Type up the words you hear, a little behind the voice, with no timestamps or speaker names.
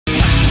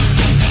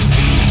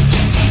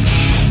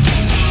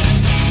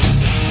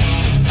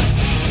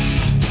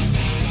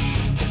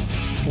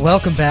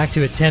Welcome back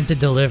to Attempted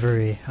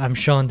Delivery. I'm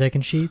Sean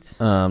Dickensheets.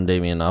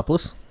 Damian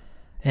Nopoulos.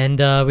 And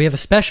we have a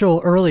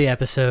special early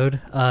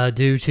episode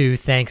due to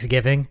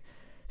Thanksgiving.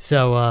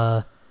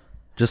 So,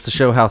 just to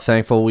show how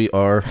thankful we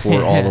are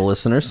for all the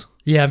listeners.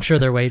 Yeah, I'm sure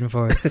they're waiting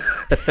for it.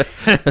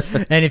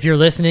 And if you're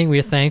listening,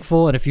 we're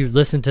thankful. And if you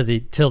listen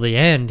to till the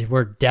end,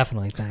 we're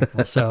definitely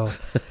thankful. So,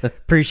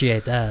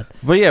 appreciate that.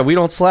 But yeah, we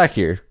don't slack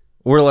here.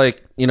 We're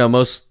like, a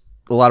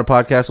lot of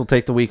podcasts will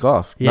take the week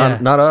off. Yeah.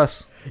 Not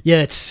us.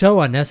 Yeah, it's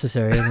so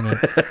unnecessary, isn't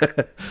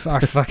it?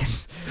 Our fucking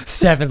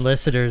 7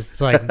 listeners.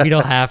 It's like we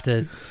don't have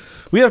to.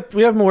 We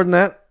have more than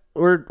that.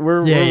 We're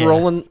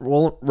rolling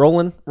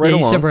right You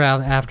along. said we're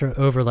out after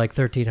over like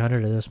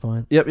 1,300 at this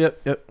point.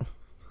 Yep.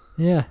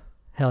 Yeah,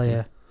 hell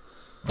yeah.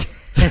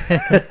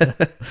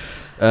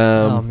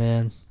 Oh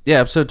man. Yeah,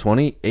 episode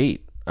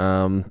 28.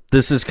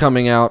 This is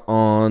coming out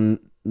on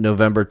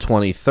November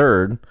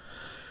 23rd,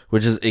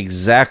 which is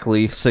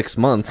exactly 6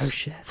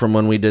 months from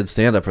when we did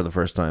stand up for the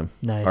first time.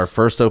 Nice. Our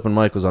first open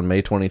mic was on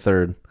May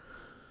 23rd.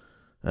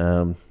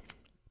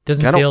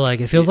 Doesn't feel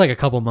like it feels like a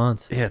couple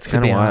months. Yeah, it's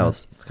kind of wild.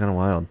 Honest. It's kind of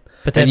wild.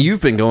 But then, and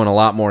you've been going a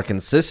lot more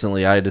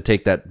consistently. I had to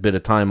take that bit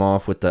of time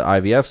off with the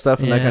IVF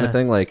stuff and that kind of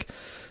thing. Like,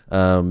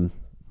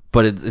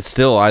 but it's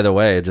still either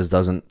way. It just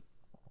doesn't.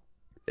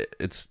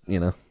 It's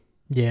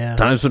yeah.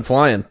 Time's been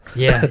flying.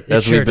 Yeah,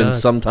 as sure we've been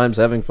does. sometimes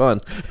having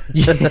fun.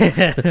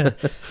 Yeah.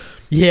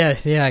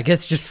 I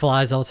guess it just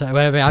flies all the time.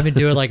 I mean, I've been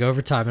doing like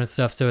overtime and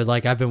stuff, so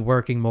like I've been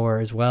working more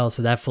as well,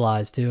 so that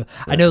flies too. Yeah.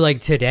 I know, like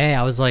today,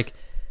 I was like,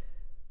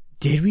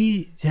 did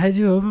I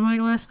do open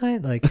mic last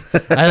night? Like,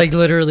 I like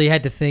literally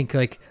had to think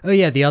like, oh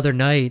yeah, the other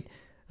night.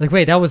 Like,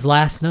 wait, that was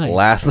last night.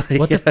 Last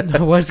night.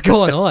 What's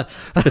going on?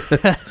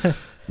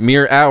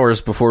 Mere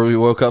hours before we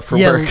woke up for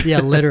work.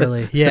 Yeah,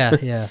 literally.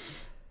 Yeah.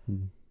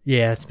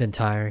 Yeah, it's been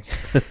tiring.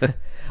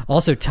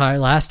 Also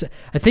tired. I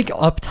think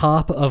up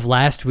top of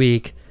last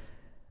week,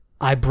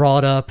 I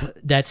brought up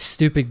that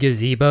stupid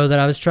gazebo that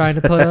I was trying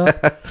to put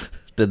up.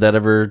 Did that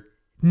ever?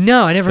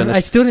 No, I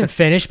still didn't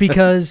finish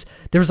because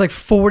there was like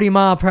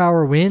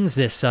 40-mile-per-hour winds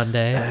this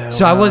Sunday.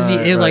 So I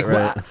wasn't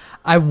right.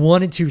 I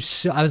wanted to.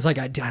 I was like,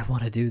 I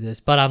want to do this,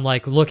 but I'm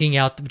like looking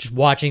out, just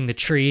watching the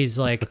trees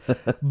like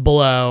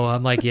blow.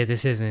 I'm like, yeah,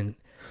 this isn't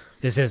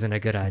a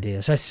good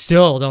idea. So I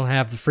still don't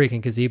have the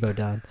freaking gazebo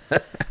done.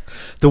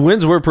 The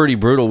winds were pretty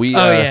brutal.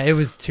 Yeah, it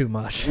was too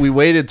much. We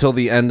waited till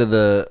the end of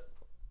the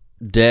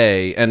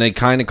day, and they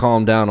kind of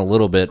calmed down a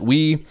little bit.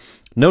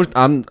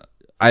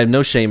 I have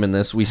no shame in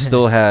this. We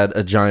still had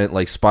a giant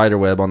like spider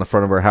web on the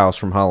front of our house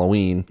from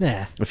Halloween.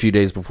 Yeah. A few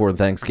days before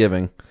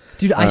Thanksgiving.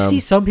 Dude, I see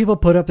some people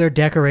put up their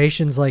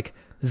decorations like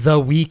the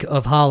week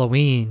of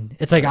Halloween.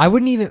 It's like I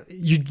wouldn't even.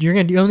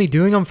 You're only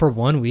doing them for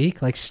 1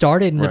 week. Like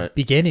start it in the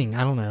beginning.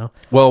 I don't know.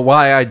 Well,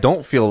 why I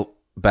don't feel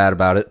bad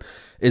about it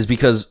is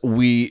because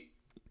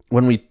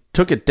when we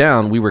took it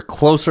down, we were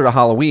closer to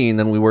Halloween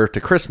than we were to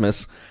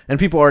Christmas, and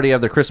people already have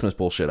their Christmas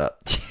bullshit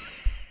up,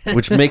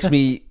 which makes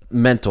me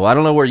mental. I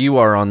don't know where you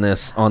are on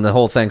this, on the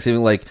whole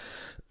Thanksgiving. Like,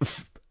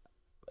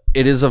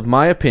 it is of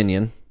my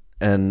opinion,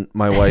 and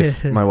my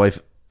wife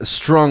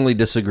strongly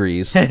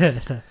disagrees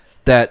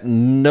that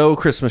no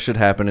Christmas should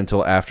happen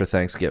until after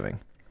Thanksgiving.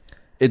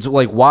 It's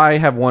like, why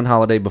have one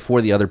holiday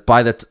before the other?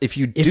 If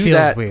you do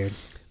that, weird.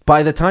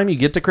 By the time you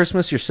get to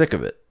Christmas, you're sick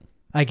of it.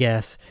 I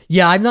guess.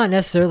 Yeah, I'm not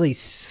necessarily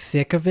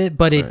sick of it,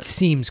 but it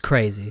seems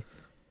crazy.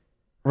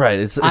 Right.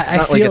 It's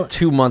not like a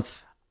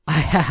 2-month. I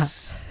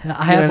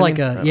have like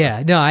a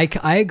yeah. No,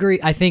 I agree.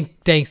 I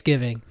think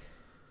Thanksgiving,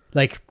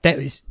 like that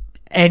was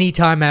any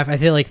time after. I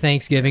feel like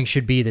Thanksgiving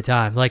should be the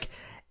time. Like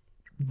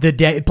the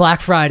day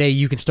Black Friday,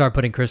 you can start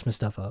putting Christmas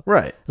stuff up.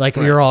 Right. Like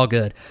you're all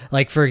good.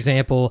 Like for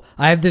example,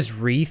 I have this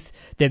wreath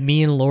that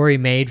me and Lori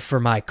made for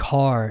my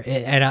car,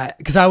 and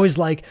because I was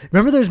like,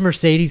 remember those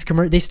Mercedes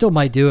commercials? They still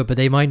might do it, but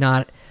they might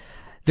not.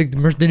 The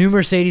new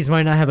Mercedes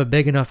might not have a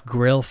big enough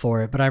grill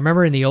for it, but I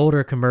remember in the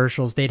older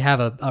commercials, they'd have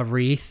a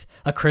wreath,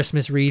 a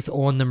Christmas wreath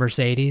on the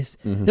Mercedes.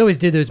 Mm-hmm. They always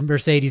did those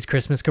Mercedes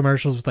Christmas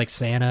commercials with like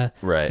Santa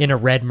in a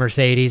red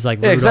Mercedes, like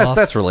Rudolph. Because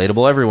that's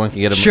relatable. Everyone can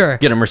get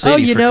a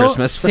Mercedes for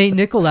Christmas. St.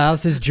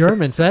 Nicolaus is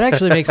German, so that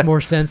actually makes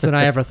more sense than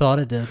I ever thought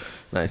it did.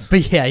 Nice.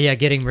 But yeah,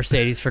 getting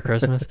Mercedes for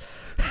Christmas.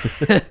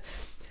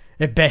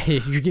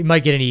 You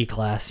might get an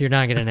E-Class. You're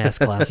not getting an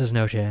S-Class. There's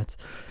no chance.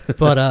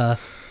 But I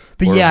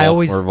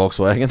always... Or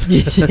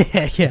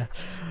Volkswagen. Yeah.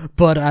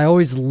 But I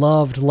always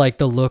loved like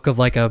the look of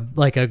like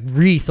a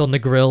wreath on the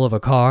grill of a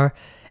car.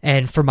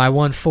 And for my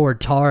one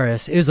Ford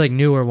Taurus, it was like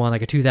newer one,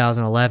 like a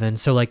 2011,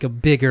 so like a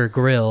bigger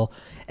grill.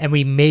 And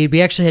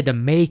we actually had to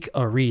make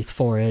a wreath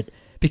for it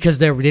because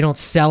they don't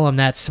sell them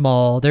that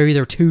small. They're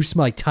either too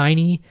small, like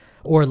tiny,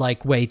 or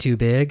like way too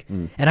big.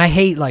 And I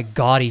hate like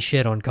gaudy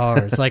shit on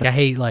cars. Like I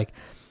hate like...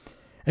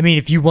 I mean,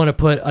 if you want to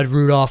put a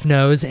Rudolph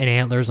nose and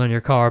antlers on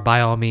your car, by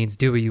all means,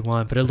 do what you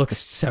want, but it looks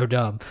so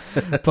dumb.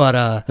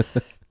 But,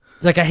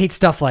 like, I hate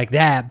stuff like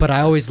that, but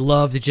I always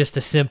loved just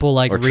a simple,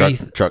 like, or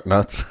wreath. Truck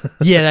nuts.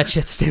 Yeah, that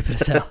shit's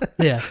stupid as hell.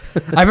 Yeah.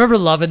 I remember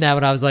loving that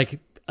when I was, like,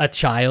 a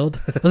child.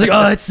 I was like,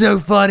 oh, it's so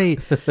funny.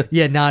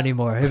 Yeah, not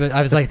anymore.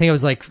 I was like, I think I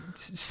was like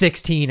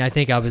 16. I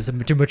think I was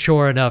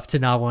mature enough to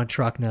not want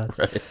truck nuts.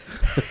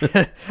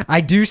 Right.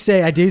 I do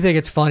think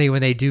it's funny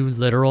when they do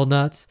literal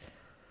nuts.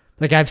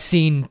 Like I've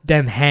seen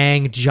them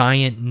hang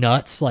giant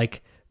nuts,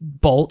 like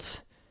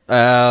bolts.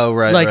 Oh,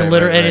 right. Like right,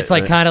 literally, right, and it's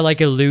like kind of like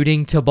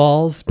alluding to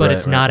balls, but Right,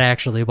 it's not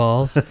actually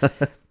balls.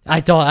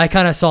 I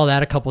kind of saw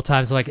that a couple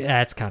times. Like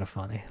that's kind of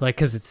funny, like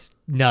because it's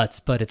nuts,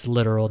 but it's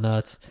literal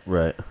nuts.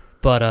 Right.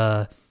 But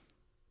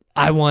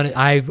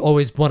I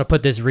always want to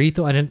put this wreath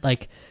on it,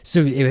 like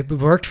so it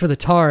worked for the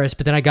Taurus,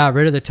 but then I got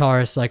rid of the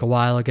Taurus like a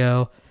while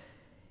ago,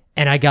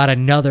 and I got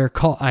another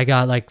call. I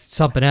got like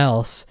something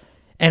else,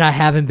 and I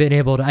haven't been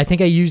able to. I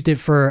think I used it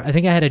for. I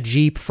think I had a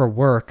Jeep for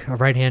work, a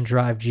right-hand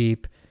drive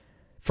Jeep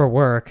for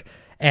work,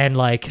 and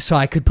like so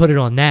I could put it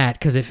on that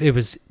because if it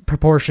was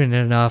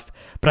proportionate enough,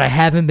 but I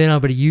haven't been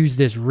able to use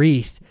this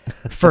wreath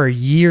for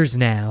years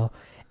now,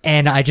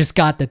 and I just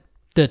got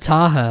the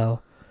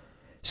Tahoe,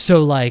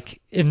 so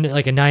like in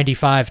like a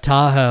 95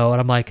 Tahoe,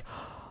 and I'm like,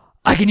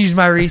 I can use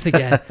my wreath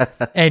again,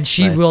 and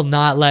she Nice. will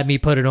not let me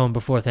put it on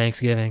before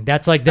Thanksgiving.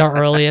 That's like the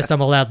earliest I'm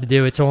allowed to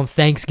do it. So on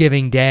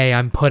Thanksgiving Day,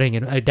 I'm putting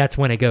it. That's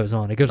when it goes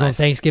on. It goes on Nice.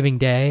 Thanksgiving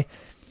Day.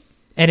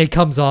 And it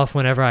comes off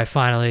whenever I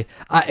finally,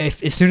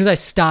 as soon as I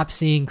stop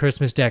seeing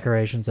Christmas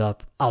decorations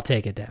up, I'll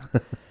take it down.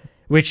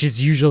 Which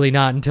is usually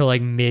not until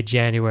like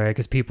mid-January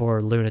because people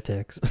are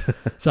lunatics.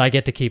 So I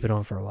get to keep it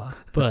on for a while.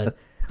 But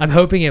I'm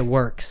hoping it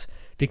works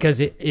because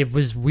it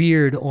was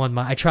weird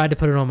I tried to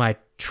put it on my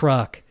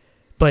truck,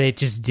 but it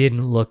just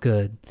didn't look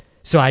good.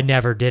 So I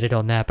never did it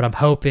on that. But I'm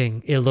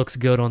hoping it looks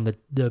good on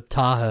the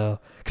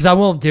Tahoe because I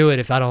won't do it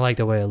if I don't like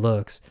the way it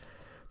looks.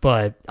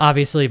 But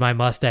obviously my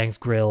Mustang's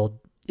grilled.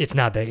 It's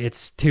not big.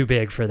 It's too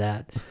big for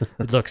that.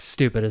 It looks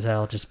stupid as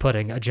hell just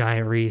putting a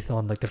giant wreath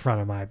on like the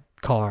front of my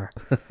car.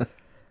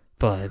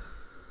 But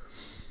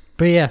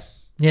yeah.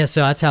 Yeah,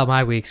 so that's how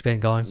my week's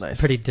been going. Nice.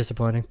 Pretty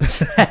disappointing.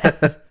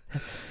 Yeah,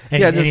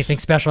 just- anything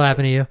special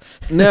happened to you?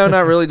 No,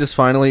 not really. Just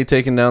finally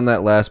taking down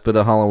that last bit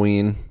of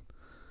Halloween.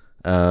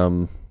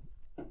 I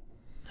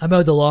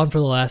mowed the lawn for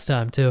the last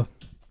time too.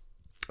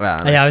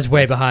 Nice. Yeah, I was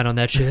way behind on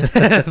that shit,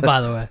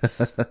 by the way.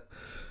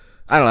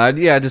 I don't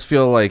know. I just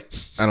feel like,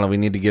 I don't know, we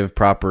need to give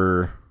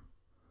proper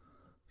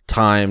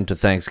time to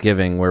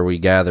Thanksgiving where we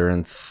gather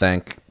and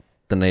thank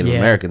the Native Yeah.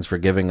 Americans for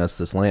giving us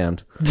this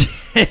land.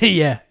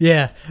 yeah.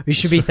 We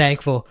should be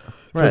thankful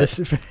for Right. this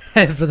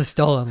for the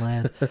stolen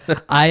land.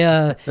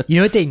 You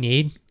know what they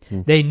need?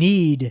 They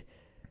need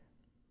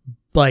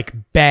like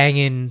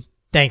banging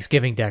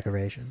Thanksgiving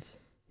decorations.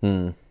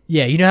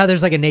 Yeah, you know how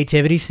there's like a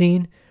nativity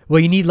scene? Well,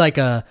 you need like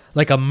a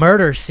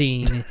murder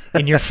scene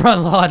in your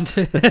front lawn.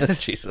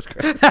 Jesus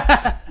Christ.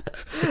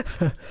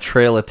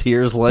 Trail of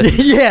Tears like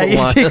Yeah,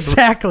 yes,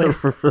 exactly.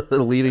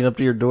 leading up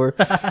to your door.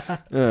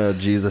 Oh,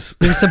 Jesus.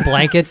 There's some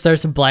blankets.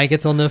 There's some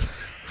blankets on the.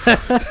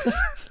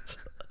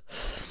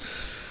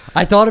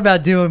 I thought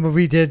about doing what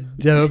we did,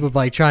 but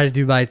like trying to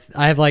do I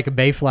have like a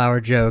Mayflower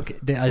joke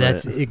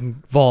that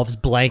involves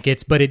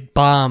blankets, but it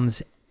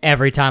bombs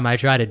every time I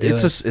try to do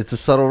it. It's a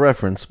subtle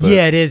reference, but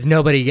Yeah, it is. I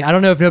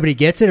don't know if nobody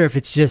gets it or if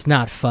it's just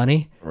not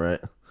funny. right.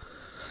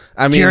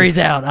 I mean, Jury's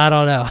out. I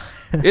don't know.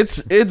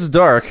 it's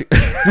dark.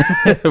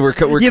 we're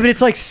Yeah, but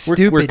it's like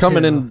stupid. we're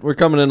coming too. in. We're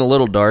coming in a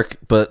little dark,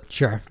 but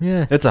Sure.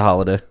 Yeah. it's a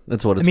holiday.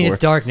 That's what it's I mean, for. it's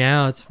dark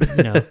now. It's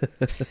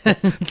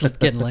it's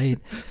getting late.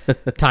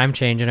 Time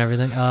change and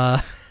everything.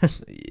 Yeah.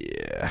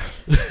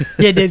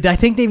 Yeah, I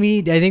think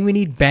we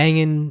need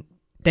banging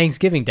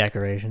Thanksgiving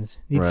decorations.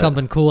 Need Right.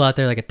 something cool out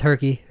there, like a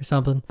turkey or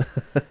something.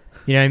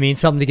 You know what I mean?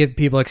 Something to get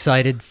people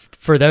excited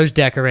for those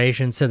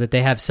decorations, so that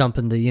they have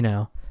something to, I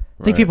think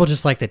Right. people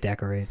just like to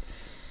decorate.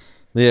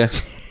 Yeah.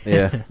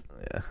 Yeah.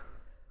 Yeah.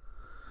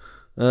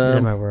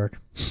 That might work.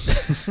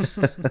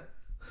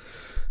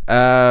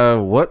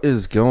 What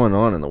is going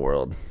on in the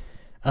world?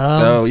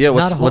 Oh yeah,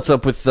 what's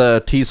up with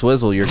T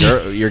Swizzle?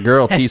 Your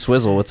girl T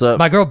Swizzle. What's up?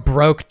 My girl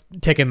broke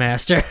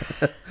Ticketmaster.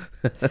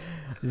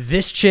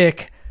 This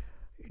chick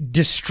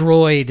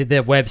destroyed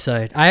the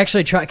website. I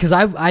actually tried because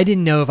I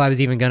didn't know if I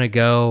was even gonna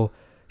go.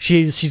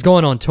 She's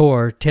going on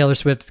tour. Taylor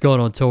Swift's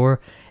going on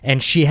tour,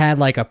 and she had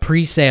like a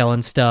pre-sale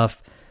and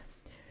stuff.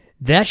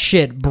 That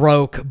shit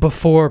broke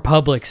before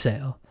public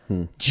sale.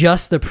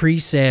 Just the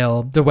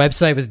pre-sale. The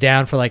website was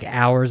down for like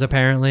hours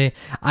apparently.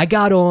 I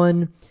got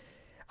on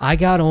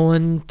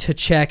to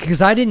check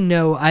because I didn't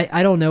know.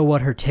 I don't know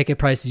what her ticket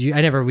prices. I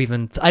never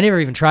even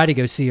tried to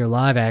go see her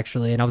live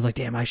actually, and I was like,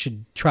 damn, I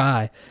should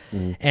try.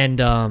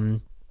 And I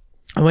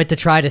went to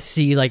try to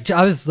see I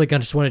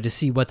just wanted to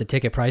see what the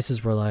ticket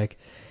prices were like,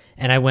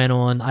 and I went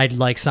on. I'd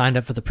like signed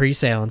up for the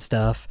pre-sale and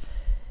stuff,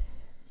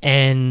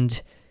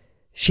 and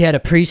she had a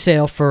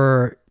pre-sale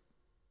for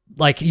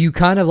like you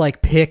kind of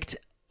like picked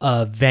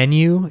a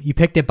venue. You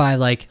picked it by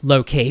like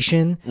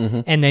location,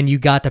 and then you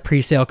got the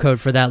pre-sale code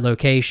for that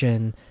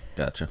location.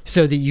 Gotcha.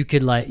 So that you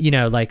could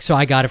so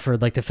I got it for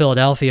like the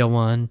Philadelphia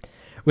one,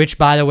 which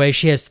by the way,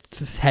 she has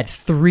had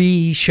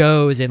 3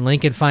 shows in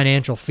Lincoln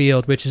Financial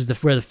Field, which is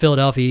where the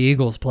Philadelphia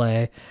Eagles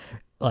play.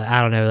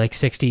 I don't know, like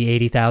 60,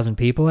 80,000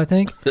 people, I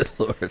think. Good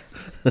Lord.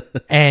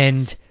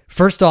 And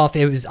first off,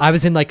 I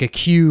was in like a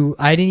queue.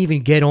 I didn't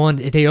even get on.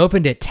 They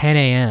opened at 10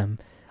 a.m.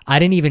 I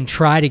didn't even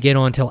try to get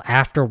on until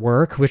after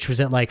work, which was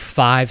at like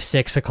 5,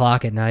 6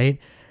 o'clock at night.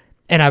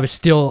 And I was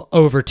still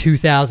over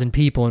 2,000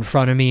 people in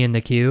front of me in the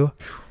queue,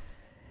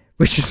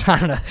 which is, I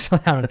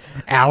don't know,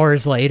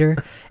 hours later.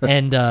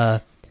 And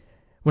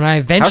when I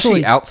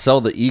eventually... How'd she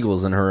outsell the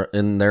Eagles in their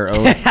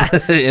own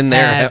in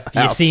their Have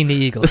you house? seen the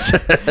Eagles?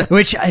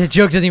 Which the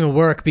joke doesn't even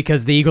work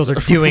because the Eagles are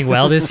doing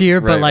well this year.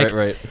 But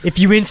Right. if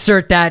you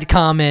insert that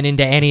comment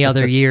into any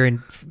other year,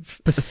 and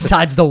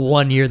besides the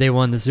one year they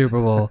won the Super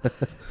Bowl,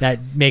 that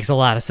makes a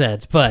lot of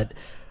sense. But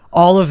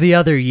all of the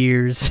other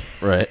years,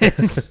 Right.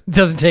 it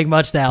doesn't take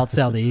much to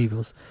outsell the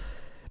Eagles.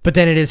 But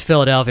then it is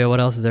Philadelphia. What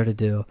else is there to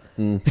do?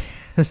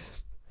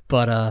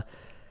 But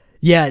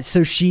yeah.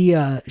 So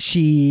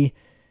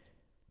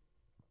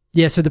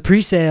yeah, so the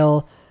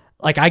pre-sale,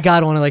 like I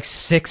got on at like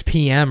 6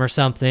 p.m. or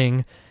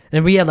something.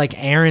 And we had like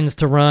errands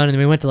to run, and then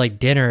we went to like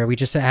dinner. We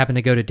just happened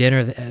to go to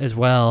dinner as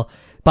well.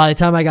 By the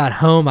time I got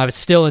home, I was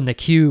still in the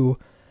queue.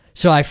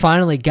 So I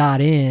finally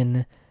got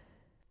in,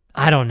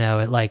 I don't know,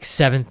 at like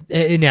 7.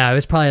 No, it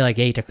was probably like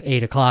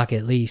 8 o'clock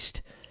at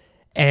least.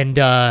 And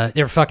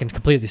they were fucking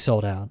completely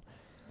sold out.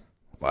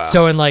 Wow.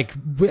 So and I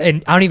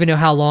don't even know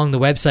how long the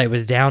website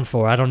was down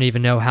for. I don't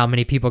even know how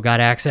many people got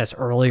access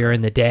earlier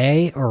in the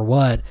day or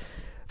what.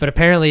 But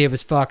apparently it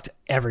was fucked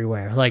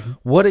everywhere. Like,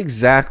 what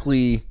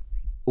exactly,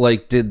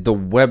 like, did the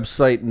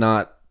website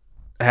not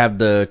have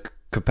the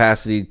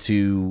capacity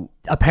to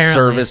apparently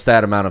service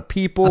that amount of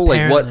people?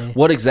 Apparently. Like,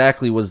 what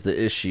exactly was the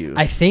issue?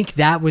 I think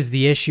that was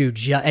the issue,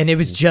 and it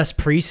was just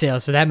pre-sale,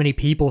 so that many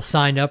people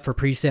signed up for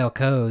pre-sale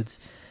codes.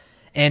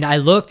 And I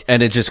looked,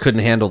 and it just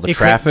couldn't handle the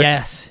traffic.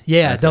 Yes,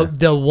 yeah, Okay.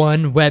 the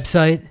one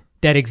website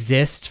that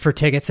exists for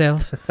ticket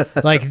sales,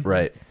 like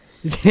Right.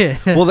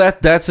 Well,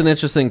 that's an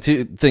interesting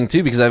thing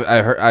too, because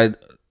I heard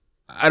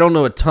I don't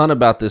know a ton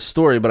about this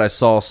story, but I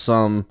saw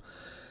some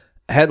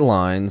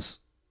headlines.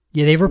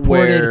 Yeah, they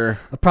reported where-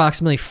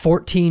 approximately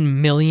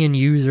 14 million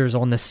users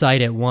on the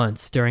site at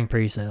once during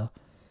pre-sale.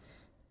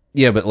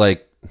 Yeah, but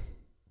like,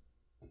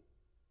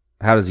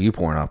 how does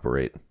YouPorn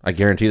operate? I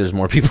guarantee there's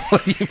more people on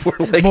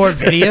YouPorn. Like, More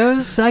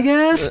videos, I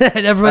guess.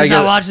 And everyone's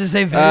not watching the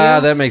same video.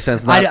 That makes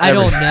sense. I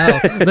don't know.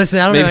 Listen,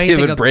 I don't know Maybe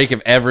anything it would break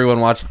if everyone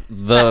watched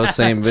the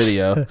same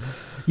video.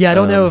 Yeah, I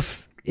don't know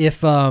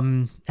if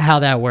how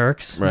that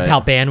works, Right.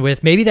 how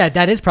bandwidth. Maybe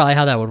that is probably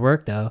how that would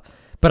work though.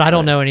 But I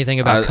don't know anything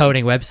about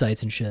coding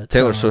websites and shit.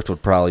 Taylor so. Swift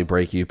would probably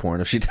break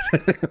YouPorn if she did.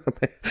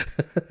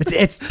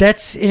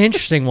 That's an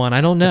interesting one. I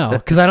don't know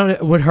because I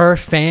don't would her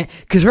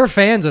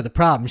fans are the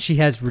problem. She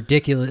has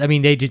ridiculous. I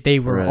mean, they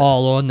were Right.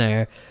 all on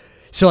there.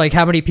 So like,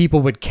 how many people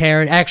would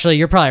care? Actually,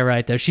 you're probably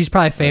right though. She's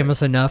probably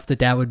famous enough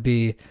that would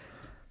be.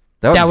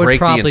 That would break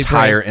the probably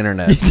entire break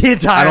internet. the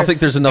entire I don't think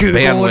there's enough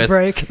Google would bandwidth.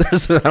 break.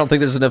 I don't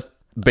think there's enough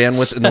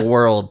bandwidth in the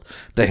world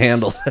to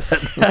handle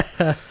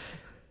that.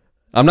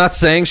 I'm not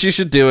saying she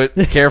should do it.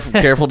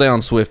 Careful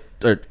down, Swift.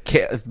 Or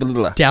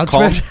Down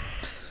calm- Swift?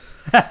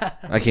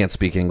 I can't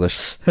speak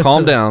English.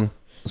 Calm down,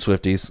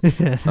 Swifties.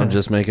 I'm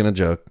just making a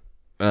joke.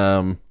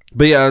 But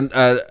yeah,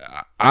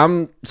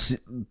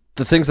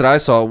 the things that I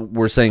saw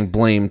were saying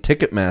blame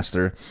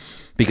Ticketmaster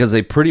because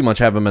they pretty much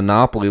have a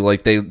monopoly.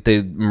 Like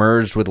they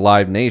merged with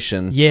Live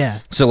Nation.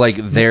 Yeah. So like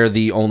they're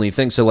the only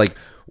thing. So like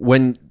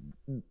when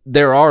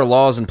there are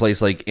laws in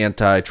place like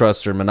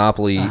antitrust or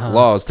monopoly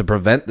laws to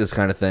prevent this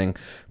kind of thing,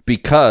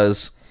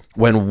 because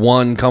when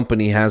one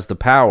company has the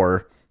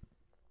power,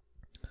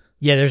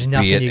 Yeah, there's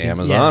nothing be it you can,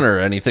 Amazon or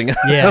anything else,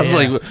 Yeah.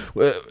 like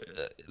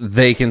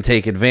they can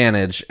take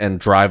advantage and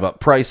drive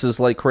up prices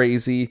like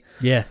crazy.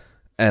 Yeah.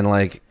 And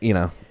like,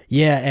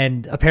 Yeah,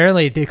 and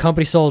apparently the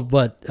company sold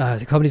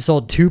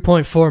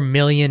 2.4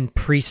 million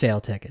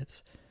pre-sale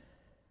tickets.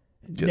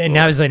 And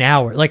that was an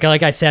hour. Like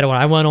I said, when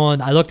I went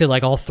on, I looked at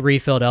like all 3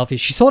 Philadelphia.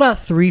 She sold out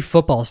 3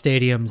 football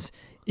stadiums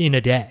in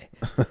a day.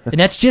 And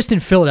that's just in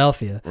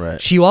Philadelphia.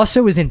 Right. She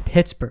also was in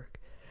Pittsburgh.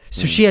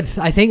 So she had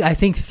I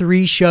think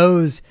 3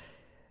 shows.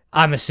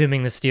 I'm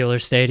assuming the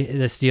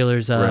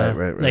Steelers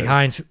Right. like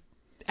Heinz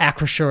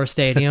Acrisure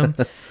Stadium.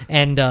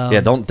 And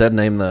don't dead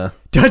name the.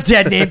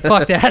 dead name.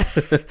 Fuck that.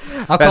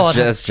 I'll call it.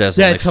 That's just That's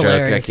Nick's joke.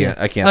 hilarious.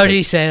 I can't. Oh, take- did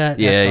he say that?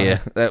 Yeah,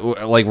 That's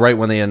yeah. Like right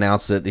when they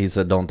announced it, he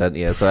said, "Don't dead."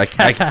 Yeah, so I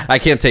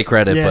can't take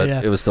credit, Yeah, but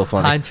yeah. it was still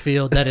funny. Heinz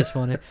Field. That is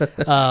funny.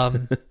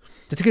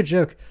 It's a good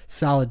joke.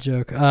 Solid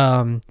joke.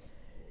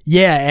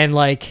 Yeah, and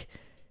like,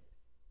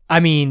 I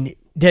mean,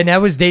 then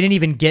they didn't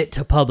even get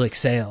to public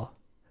sale,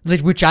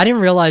 which I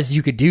didn't realize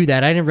you could do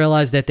that. I didn't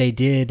realize that they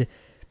did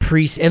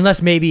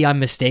unless maybe I'm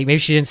mistaken. Maybe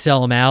she didn't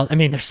sell them out. I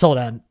mean, they're sold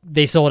out.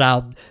 They sold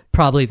out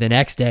probably the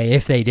next day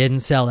if they didn't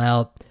sell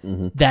out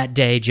that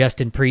day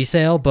just in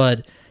pre-sale,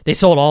 but they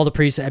sold all the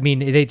pre-sale. I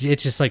mean,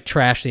 it's just like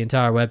trashed the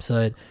entire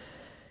website.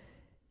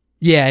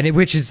 Yeah, and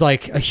which is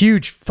like a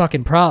huge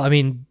fucking problem. I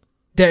mean,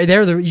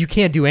 you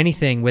can't do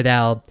anything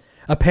without.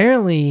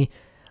 Apparently,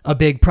 a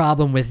big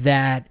problem with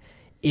that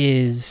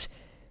is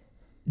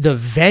the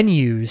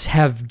venues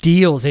have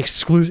deals,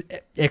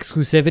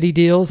 exclusivity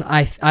deals.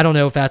 I don't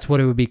know if that's what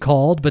it would be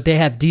called, but they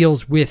have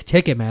deals with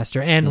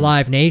Ticketmaster and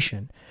Live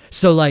Nation.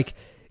 So like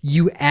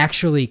you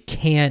actually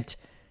can't,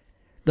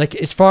 like,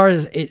 as far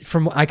as it,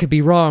 from, I could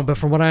be wrong, but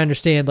from what I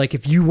understand, like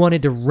if you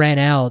wanted to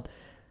rent out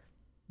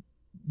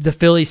the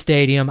Philly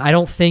Stadium, I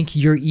don't think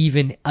you're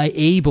even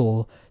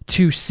able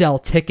to sell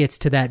tickets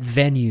to that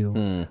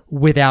venue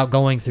without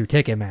going through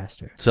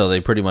Ticketmaster. So they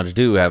pretty much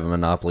do have a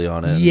monopoly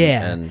on it.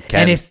 Yeah. And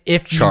can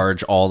if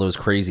charge all those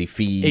crazy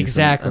fees.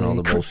 Exactly. And all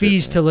the bullshit.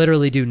 Fees to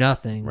literally do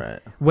nothing. Right.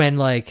 When,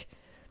 like,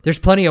 there's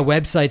plenty of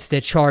websites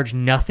that charge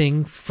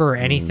nothing for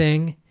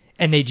anything,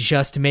 and they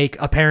just make,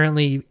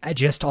 apparently,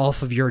 just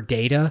off of your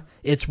data,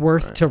 it's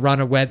worth to run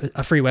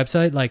a free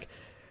website. Like,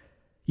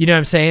 you know what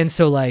I'm saying?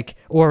 So, like,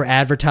 or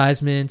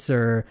advertisements,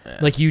 or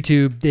like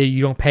YouTube,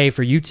 you don't pay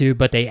for YouTube,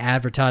 but they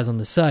advertise on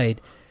the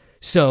site.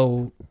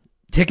 So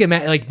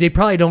Ticketmaster, like, they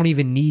probably don't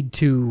even need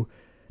to,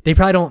 they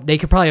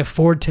could probably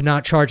afford to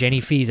not charge any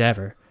fees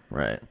ever.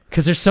 Right.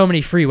 Because there's so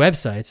many free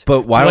websites.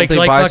 But why don't they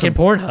buy fucking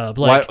Pornhub?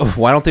 Like,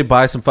 why don't they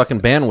buy some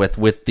fucking bandwidth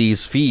with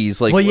these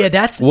fees? Like, well, yeah,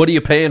 that's, what are you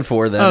paying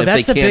for then if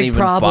that's they a can't big even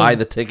problem. buy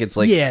the tickets?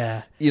 Like,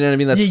 yeah, you know what I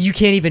mean? That's you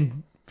can't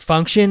even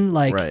function.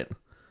 Like, right.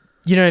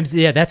 You know what I'm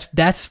saying? Yeah,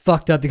 that's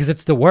fucked up because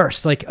it's the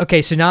worst. Like,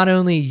 okay, so not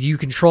only you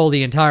control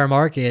the entire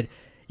market,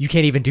 you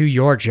can't even do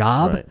your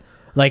job. Right.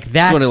 Like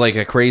that's going to like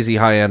a crazy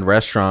high end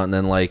restaurant and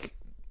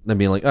then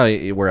being like, oh,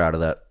 yeah, we're out of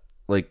that.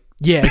 Like,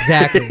 yeah,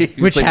 exactly.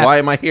 which like, why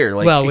am I here?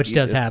 Like, well, which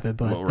does happen,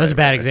 but that's a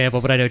bad example.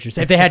 But I know what you're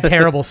saying. If they had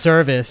terrible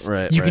service,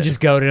 you could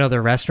just go to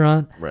another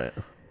restaurant. Right.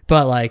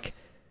 But like,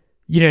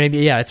 you know what I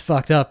mean? Yeah, it's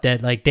fucked up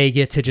that like they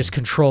get to just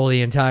control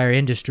the entire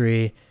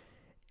industry.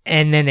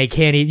 And then they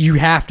can't. You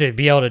have to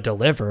be able to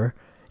deliver.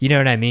 You know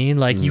what I mean?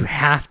 Like you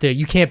have to.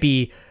 You can't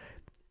be.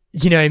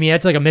 You know what I mean?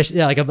 That's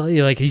like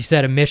like you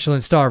said, a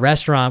Michelin star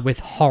restaurant with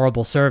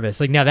horrible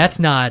service. Like now, that's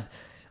not.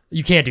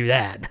 You can't do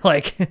that.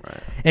 Like,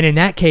 and in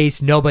that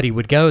case, nobody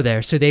would go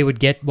there, so they would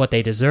get what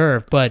they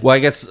deserve. But well, I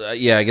guess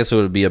I guess it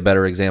would be a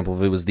better example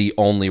if it was the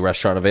only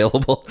restaurant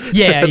available.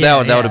 Yeah, that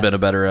would have been a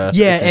better.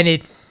 Example. And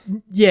it.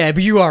 Yeah,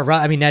 but you are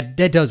right. I mean, that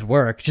does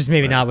work, just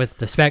maybe not with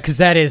the spec, because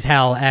that is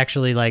how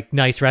actually like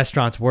nice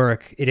restaurants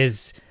work. It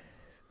is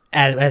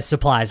as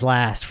supplies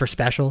last for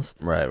specials.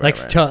 Right. Like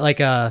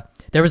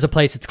there was a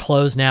place that's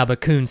closed now,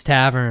 but Coon's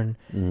Tavern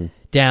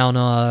down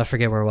I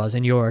forget where it was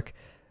in York.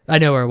 I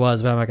know where it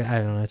was, but I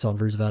don't know. It's on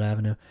Roosevelt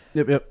Avenue.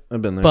 Yep.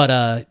 I've been there.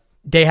 But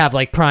they have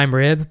like prime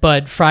rib,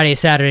 but Friday,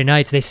 Saturday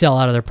nights they sell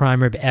out of their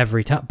prime rib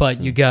every time.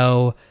 But you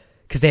go.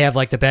 Because they have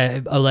like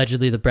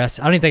allegedly the best.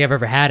 I don't even think I've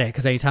ever had it.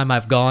 Because anytime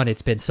I've gone,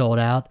 it's been sold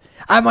out.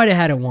 I might have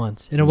had it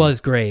once, and it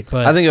was great.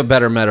 But I think a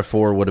better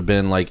metaphor would have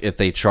been like if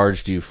they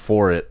charged you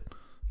for it,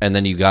 and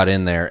then you got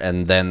in there,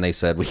 and then they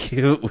said we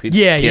can't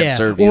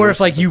serve you. Or if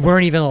like you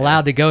weren't even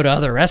allowed to go to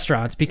other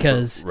restaurants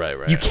because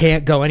you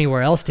can't go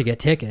anywhere else to get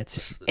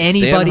tickets.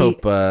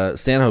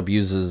 Stanhope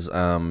uses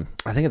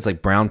I think it's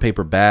like brown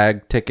paper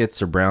bag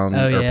tickets or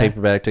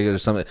paper bag tickets or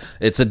something.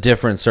 It's a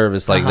different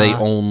service. Like they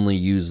only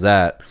use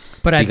that.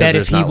 But I bet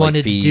if he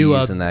wanted to do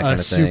a kind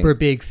of super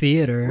big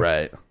theater,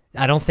 right?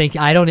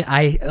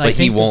 But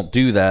he won't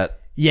do that.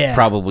 Yeah,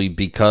 probably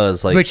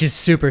because like, which is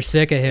super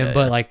sick of him.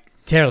 But like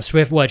Taylor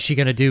Swift, what's she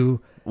gonna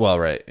do? Well,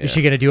 right. Yeah. Is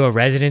she gonna do a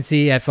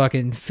residency at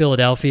fucking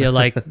Philadelphia?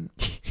 Like,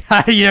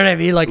 you know what I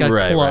mean? Like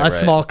a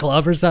small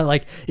club or something.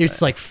 Like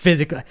it's like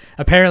physically.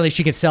 Apparently,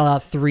 she can sell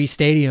out 3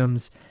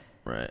 stadiums.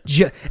 Right.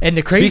 And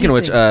the crazy. Speaking of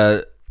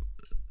which,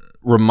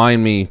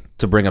 remind me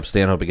to bring up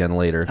Stanhope again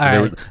later.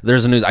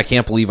 There's a news. I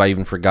can't believe I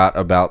even forgot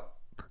about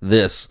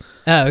this.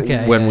 Oh,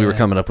 okay. When we were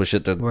coming up with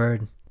shit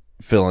to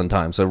fill in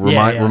time. So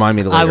remind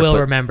me later. I will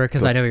remember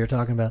because I know what you're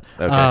talking about.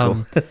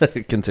 Okay,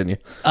 cool. Continue.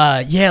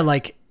 Yeah,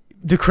 like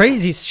the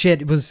craziest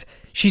shit was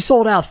she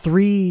sold out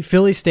 3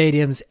 Philly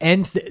stadiums,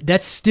 and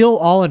that's still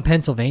all in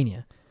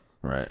Pennsylvania.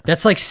 Right.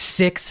 That's like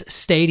 6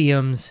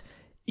 stadiums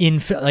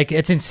in like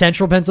it's in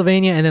central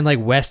Pennsylvania and then like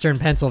western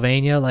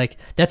Pennsylvania. Like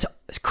that's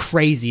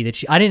crazy that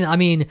she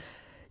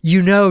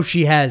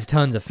has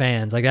tons of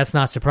fans. Like that's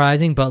not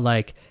surprising, but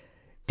like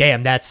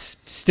damn, that's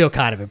still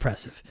kind of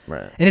impressive.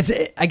 Right.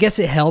 And I guess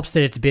it helps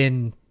that it's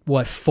been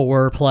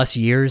 4+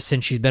 years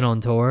since she's been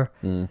on tour.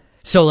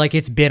 So like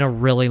it's been a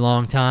really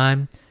long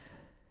time.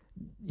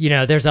 You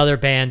know, there's other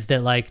bands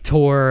that like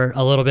tour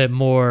a little bit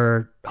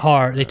more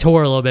hard. They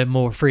tour a little bit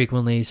more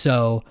frequently.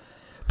 So,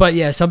 but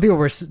yeah, some people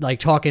were like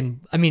talking.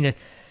 I mean,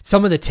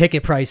 some of the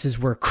ticket prices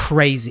were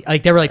crazy.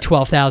 Like they were like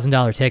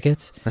 $12,000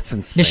 tickets. That's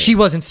insane. Now, she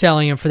wasn't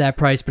selling them for that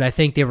price, but I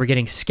think they were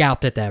getting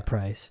scalped at that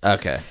price.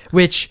 Okay.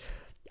 Which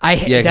I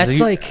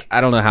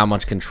don't know how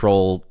much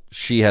control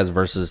she has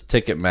versus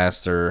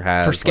Ticketmaster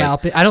has for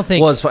scalping. I don't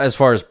think. Well, as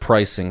far as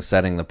pricing,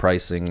 setting the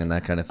pricing and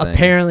that kind of thing.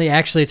 Apparently,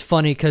 actually, it's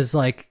funny because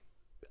like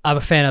I'm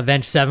a fan of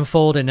Avenged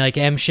Sevenfold, and like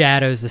M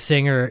Shadows, the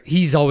singer,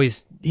 he's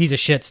a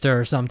shit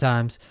stirrer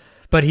sometimes,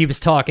 but he was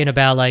talking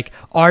about like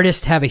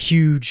artists have a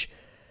huge.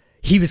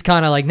 He was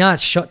kind of like not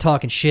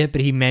talking shit,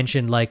 but he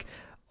mentioned like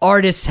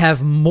artists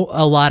have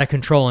a lot of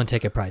control on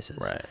ticket prices.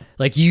 Right.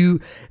 Like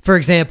you, for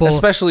example,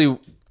 especially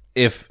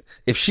if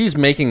she's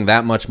making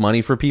that much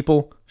money for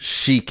people,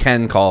 she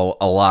can call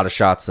a lot of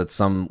shots that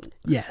some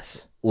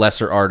Yes.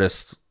 lesser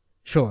artists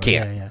Sure.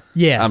 can't.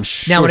 Yeah. I'm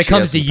sure now, when it she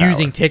comes has to some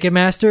using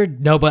Ticketmaster,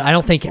 no, but I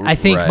don't think. I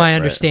think Right, my right.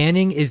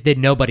 understanding is that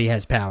nobody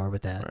has power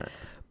with that.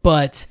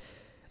 Right.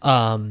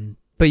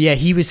 But yeah,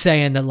 he was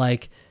saying that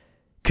like,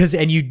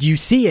 and you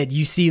see it.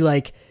 You see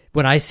like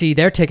when I see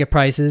their ticket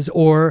prices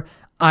or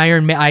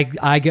Iron I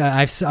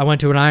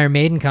went to an Iron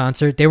Maiden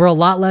concert. They were a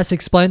lot less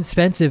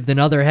expensive than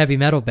other heavy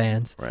metal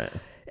bands. Right.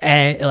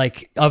 And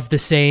like of the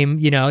same,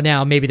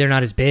 now maybe they're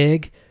not as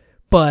big,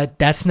 but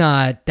that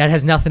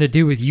has nothing to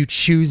do with you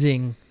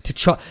choosing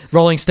to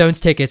Rolling Stones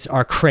tickets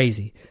are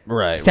crazy.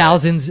 Right.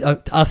 Thousands,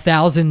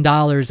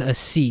 $1,000 a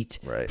seat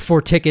Right.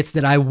 for tickets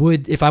that I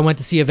would, if I went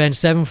to see Avenged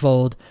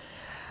Sevenfold,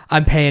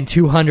 I'm paying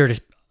 $200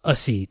 a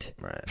seat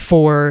Right.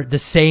 for the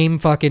same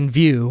fucking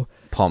view.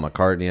 Paul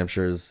McCartney, I'm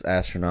sure, is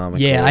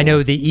astronomical. Yeah, I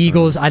know the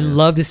Eagles. I'd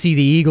love to see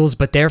the Eagles,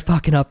 but they're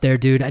fucking up there,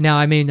 dude. Now,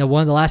 I mean, the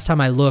last time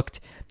I looked,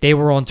 they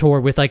were on tour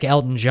with like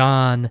Elton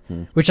John,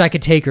 which I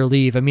could take or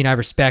leave. I mean, I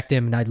respect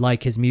him and I'd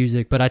like his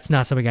music, but it's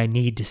not something I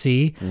need to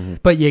see.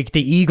 But yeah,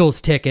 the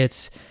Eagles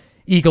tickets,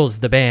 Eagles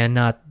the band,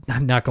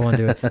 I'm not going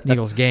to an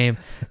Eagles game,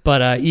 but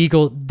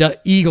the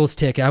Eagles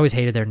ticket. I always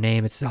hated their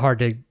name. It's hard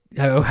to.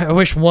 I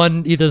wish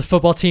either the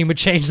football team would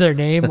change their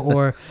name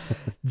or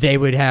they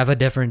would have a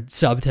different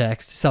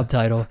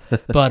subtitle.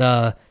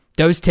 But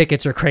those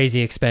tickets are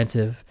crazy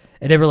expensive,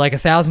 and they were like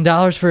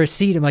 $1,000 for a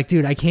seat. I'm like,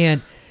 dude, I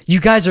can't. You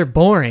guys are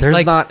boring. There's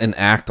like, not an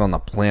act on the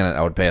planet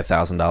I would pay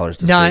 $1,000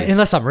 to nah, see.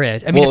 unless I'm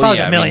rich. I mean, Well, if I was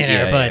yeah, a I mean,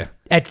 millionaire, yeah, but yeah.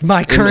 at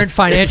my current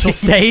financial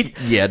state,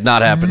 Yeah,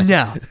 not happening.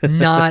 no,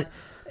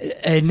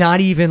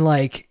 not even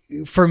like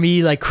for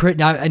me, like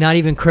not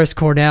even Chris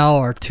Cornell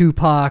or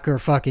Tupac or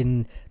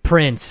fucking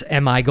Prince.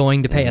 Am I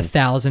going to pay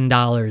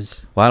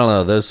 $1,000? Well, I don't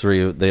know. Those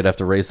three, they'd have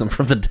to raise them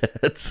from the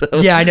dead. So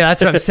Yeah, I know.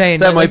 That's what I'm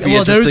saying. that might be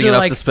those interesting are enough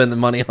like, to spend the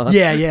money on.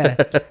 Yeah.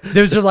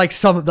 Those are like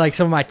some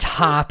of my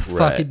top Right.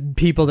 fucking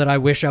people that I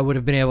wish I would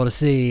have been able to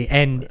see,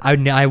 and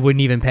I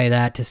wouldn't even pay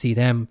that to see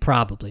them.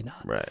 Probably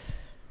not. Right.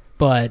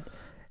 But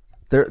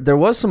There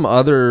was some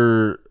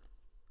other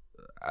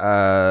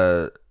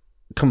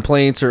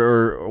complaints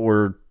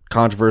or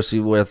controversy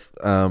with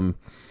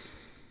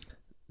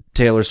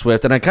Taylor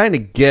Swift, and I kind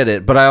of get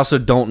it, but I also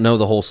don't know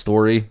the whole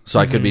story, so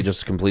I could be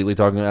just completely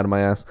talking out of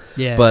my ass.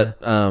 Yeah. But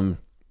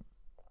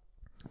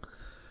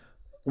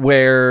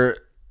where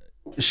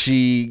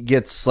she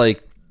gets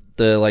like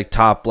the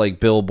top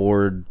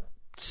Billboard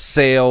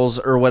sales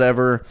or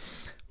whatever,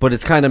 but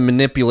it's kind of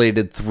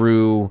manipulated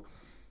through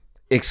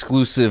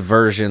exclusive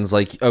versions.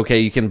 Like, okay,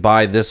 you can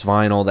buy this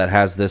vinyl that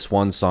has this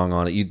one song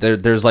on it.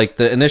 There's like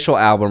the initial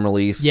album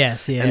release,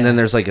 Yes, yeah. and then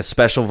there's like a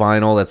special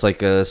vinyl that's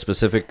like a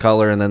specific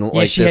color, and then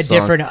like she this had song.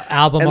 different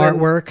album And then-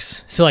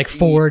 artworks, so like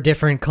 4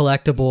 different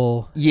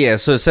collectible. Yeah,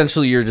 so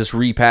essentially you're just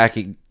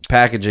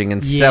packaging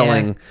and Yeah.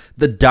 selling.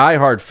 The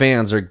diehard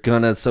fans are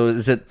gonna. So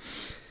is it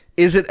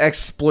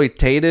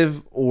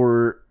exploitative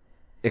or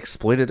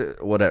exploited?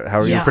 Whatever,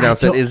 however Yeah, you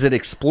pronounce I it. don't- Is it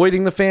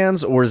exploiting the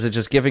fans, or is it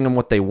just giving them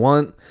what they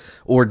want,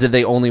 or did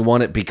they only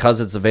want it because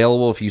it's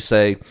available? If you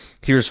say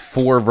here's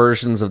 4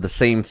 versions of the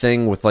same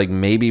thing with like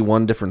maybe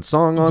one different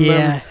song on Yeah,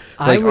 them,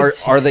 I like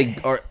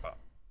would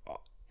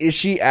is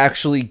she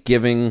actually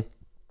giving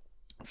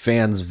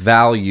fans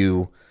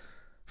value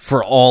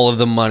for all of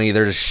the money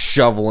they're just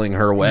shoveling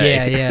her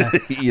way? Yeah.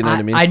 You know what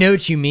I mean? I know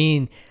what you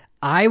mean.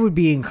 I would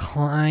be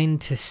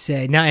inclined to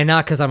say,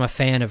 not because I'm a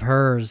fan of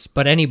hers,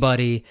 but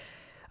anybody,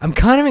 I'm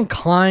kind of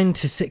inclined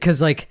to say,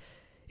 because like,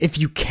 if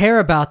you care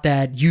about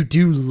that, you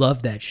do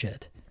love that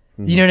shit.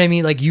 You know what I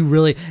mean? Like you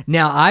really,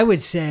 now I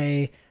would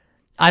say,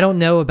 I don't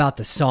know about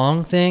the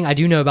song thing. I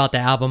do know about the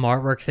album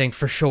artwork thing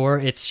for sure.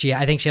 I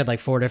think she had like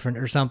 4 different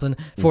or something,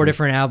 4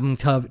 different album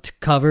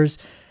covers.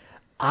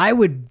 I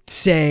would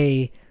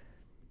say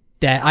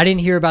that I didn't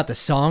hear about the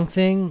song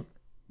thing.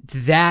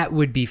 That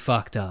would be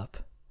fucked up.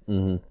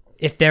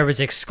 If there was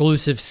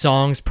exclusive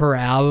songs per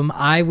album,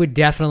 I would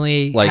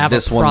definitely like have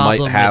this a one might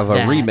problem have a with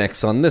that.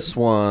 remix on this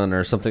one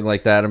or something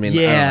like that. I mean, I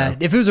don't Yeah, know.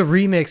 if it was a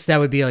remix, that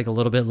would be like a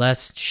little bit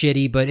less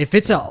shitty. But if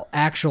it's an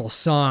actual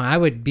song, I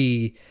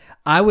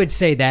would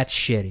say that's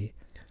shitty.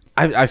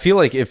 I feel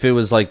like if it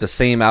was like the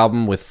same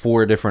album with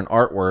 4 different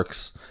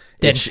artworks,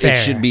 Then it fair.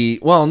 should be.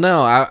 Well,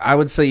 no, I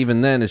would say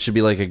even then it should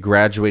be like a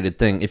graduated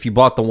thing. If you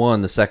bought the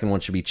one, the second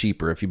one should be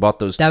cheaper. If you bought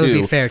those That 2, would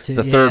be fair, too,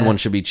 the third yeah. one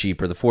should be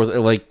cheaper. The fourth,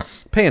 like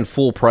paying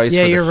full price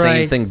Yeah, for the you're same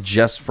right. thing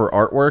just for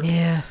artwork.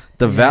 Yeah.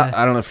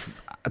 I don't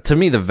know. To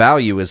me, the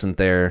value isn't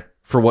there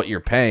for what you're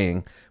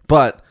paying,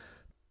 but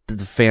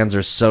the fans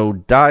are so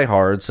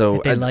diehard. So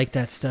They like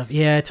that stuff.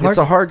 Yeah, it's hard. it's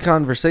a hard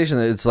conversation.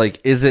 It's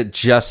like, is it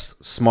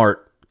just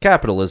smart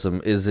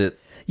capitalism? Is it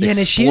Yeah, and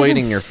she doesn't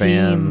exploiting your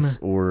fans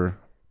or?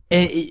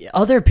 And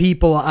other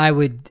people, I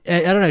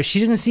don't know. She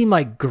doesn't seem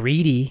like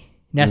greedy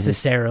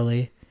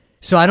necessarily.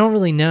 So I don't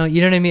really know.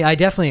 You know what I mean? I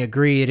definitely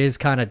agree. It is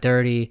kind of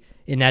dirty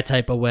in that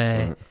type of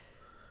way.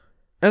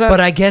 And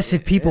But I guess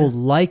if people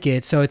like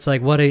it, so it's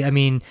like,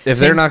 if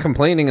they're not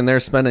complaining and they're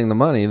spending the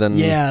money, then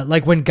yeah,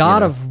 like when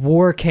God of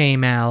War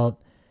came out,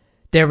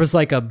 there was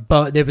like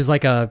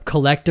a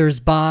collector's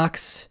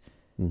box,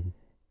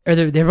 or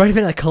there might have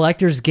been a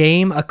collector's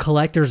game, a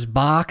collector's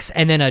box,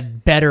 and then a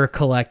better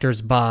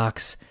collector's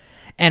box.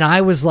 And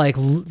I was like,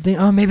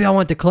 oh, maybe I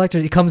want the collector.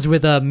 It comes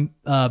with a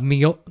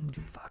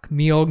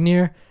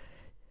Mjolnir.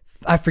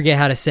 I forget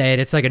how to say it.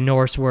 It's like a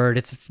Norse word.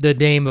 It's the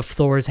name of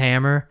Thor's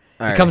hammer.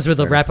 It comes with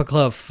a replica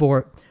of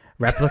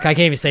replica. I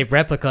can't even say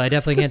replica. I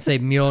definitely can't say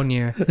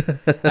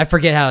Mjolnir. I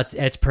forget how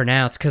it's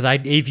pronounced because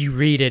if you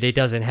read it, it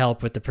doesn't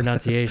help with the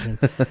pronunciation.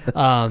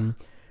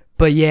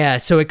 But yeah,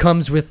 so it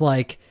comes with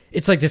like,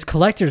 it's like this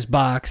collector's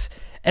box,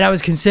 and I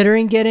was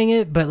considering getting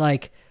it, but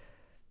like,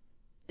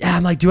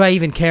 I'm like, do I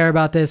even care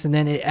about this? And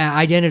then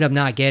I ended up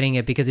not getting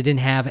it because it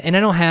didn't have, and I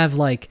don't have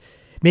like,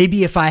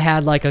 maybe if I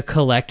had like a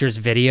collector's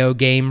video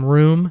game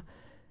room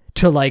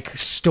to like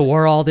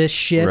store all this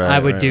shit, I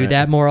would do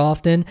that more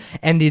often.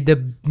 And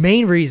the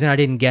main reason I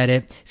didn't get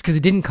it is because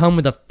it didn't come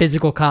with a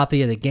physical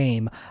copy of the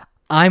game.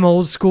 I'm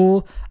old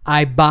school.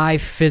 I buy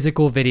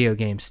physical video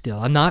games still.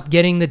 I'm not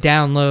getting the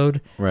download.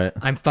 Right.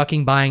 I'm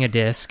fucking buying a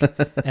disc,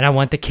 and I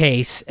want the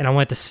case, and I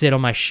want it to sit on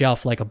my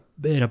shelf like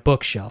in a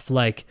bookshelf.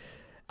 Like,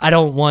 I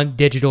don't want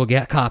digital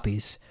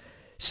copies.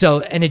 So,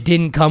 and it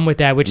didn't come with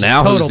that, which now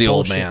is total who's the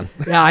bullshit. old man?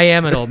 Yeah, I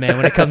am an old man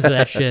when it comes to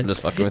that shit. I'm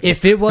just fucking with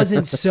If it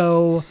wasn't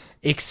so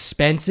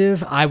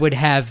expensive, I would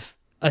have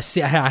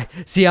see,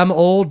 I'm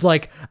old,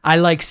 like, I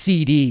like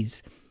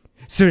CDs.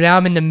 So now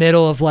I'm in the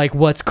middle of like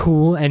what's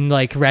cool and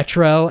like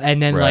retro, and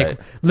then like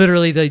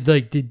literally the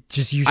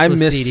just useless I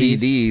miss CDs.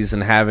 CDs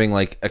and having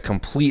like a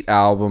complete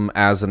album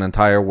as an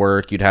entire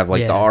work. You'd have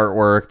like the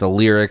artwork, the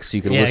lyrics.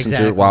 You could listen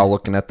to it while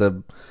looking at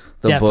the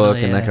book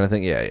and that kind of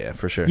thing. Yeah,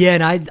 for sure. Yeah,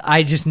 and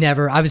I just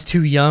never, I was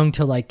too young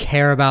to like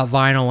care about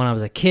vinyl when I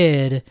was a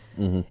kid.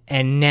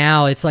 And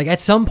now it's like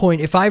at some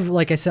point, if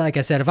like I said,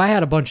 if I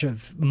had a bunch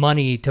of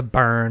money to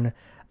burn,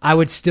 I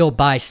would still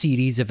buy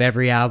CDs of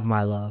every album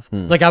I love.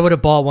 Like I would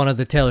have bought one of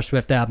the Taylor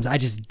Swift albums. I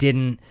just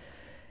didn't.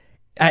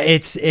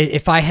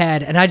 If I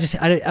had, and I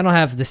don't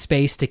have the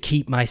space to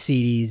keep my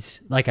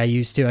CDs like I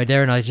used to.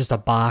 They're in just a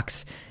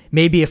box.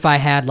 Maybe if I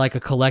had like a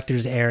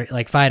collector's area,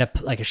 like if I had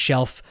a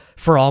shelf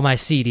for all my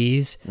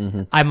CDs,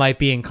 I might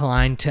be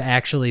inclined to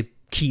actually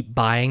keep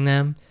buying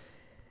them.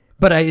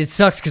 But it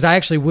sucks because I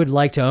actually would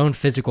like to own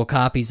physical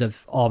copies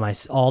of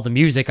all the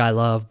music I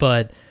love.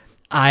 But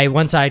I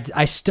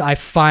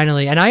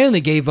finally, and I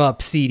only gave up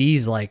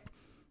CDs like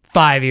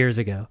 5 years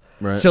ago.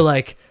 Right. So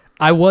like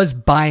I was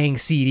buying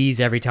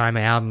CDs every time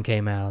an album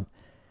came out.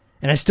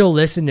 And I still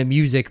listen to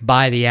music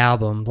by the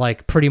album.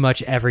 Like pretty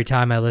much every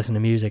time I listen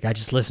to music, I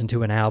just listen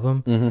to an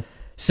album.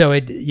 So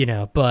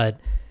but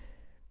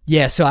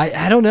yeah, so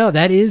I don't know.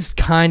 That is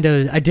kind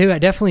of, I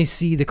definitely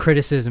see the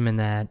criticism in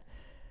that.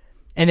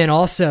 And then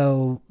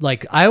also,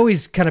 like, I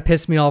always kind of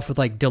piss me off with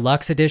like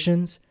deluxe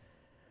editions.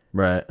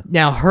 Right.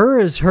 Now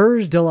hers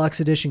deluxe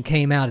edition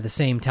came out at the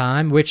same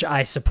time, which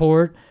I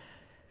support,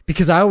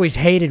 because I always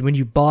hated when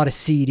you bought a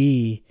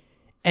CD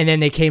and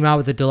then they came out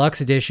with a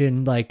deluxe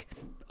edition like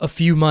a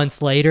few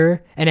months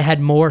later and it had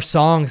more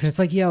songs, and it's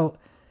like, yo,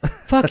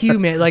 fuck you,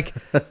 man. Like,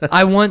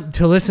 I want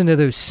to listen to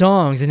those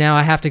songs, and now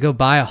I have to go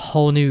buy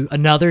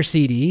another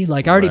CD.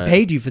 Like, I already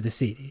paid you for the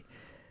CD.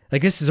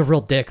 Like, this is a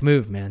real dick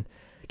move, man.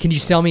 Can you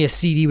sell me a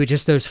CD with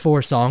just those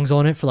 4 songs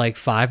on it for like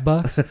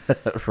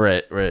 $5?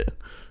 Right.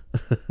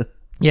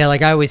 Yeah,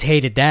 like I always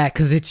hated that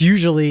because it's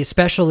usually,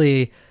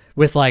 especially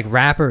with like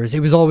rappers,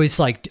 it was always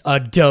like a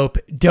dope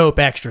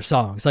extra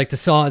songs. Like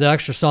the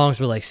extra songs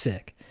were like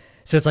sick.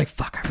 So it's like,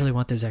 fuck, I really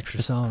want those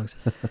extra songs.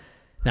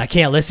 Now I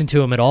can't listen to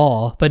them at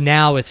all, but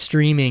now with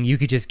streaming, you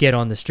could just get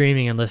on the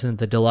streaming and listen to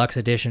the deluxe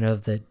edition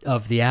of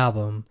the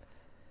album.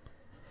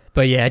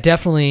 But yeah, I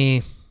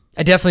definitely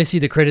see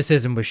the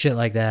criticism with shit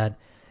like that.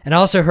 And I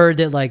also heard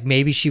that like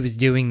maybe she was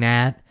doing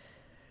that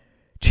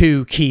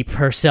to keep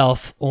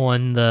herself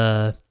on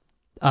the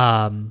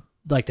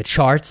like the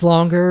charts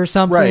longer or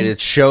something. Right,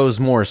 it shows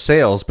more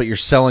sales, but you're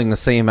selling the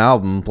same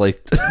album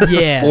like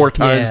 4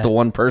 times to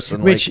one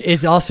person. Which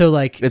is also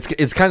like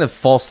it's kind of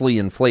falsely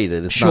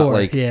inflated. It's not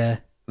like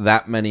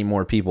that many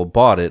more people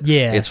bought it.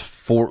 Yeah.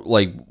 It's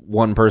like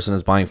one person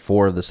is buying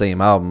 4 of the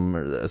same album,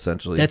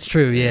 essentially. That's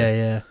true,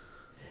 yeah.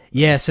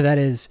 Yeah, so that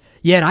is,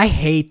 and I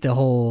hate the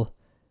whole,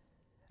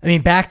 I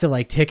mean, back to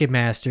like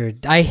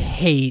Ticketmaster, I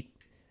hate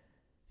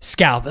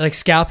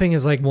scalping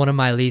is like one of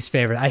my least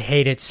favorite. I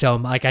hate it so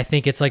much. Like, I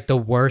think it's like the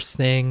worst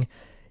thing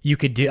you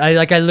could do.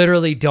 I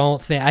literally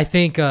don't think, I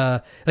think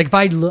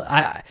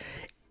like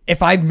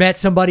if I met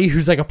somebody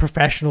who's like a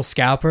professional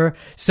scalper,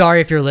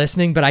 sorry if you're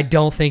listening, but I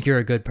don't think you're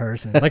a good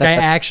person. Like, I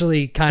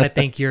actually kind of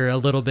think you're a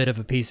little bit of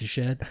a piece of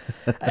shit.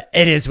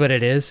 It is what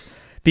it is,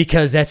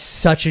 because that's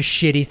such a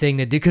shitty thing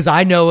to do. Because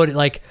I know it,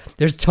 like,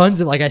 there's tons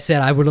of, like I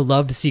said, I would have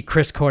loved to see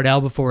Chris Cornell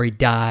before he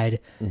died.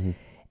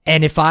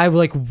 And if I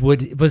like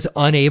was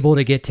unable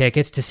to get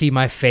tickets to see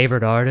my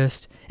favorite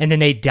artist, and then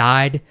they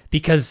died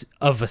because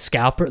of a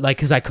scalper, like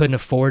because I couldn't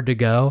afford to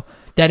go,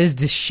 that is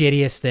the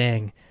shittiest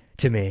thing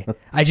to me.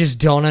 I just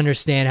don't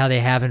understand how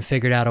they haven't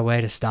figured out a way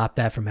to stop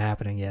that from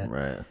happening yet.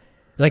 Right.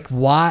 Like,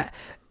 why?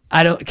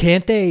 I don't.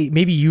 Can't they?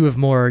 Maybe you're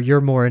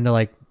more into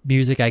like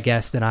music, I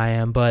guess, than I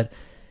am. But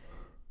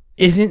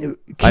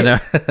I know,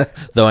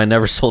 though I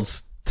never sold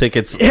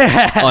tickets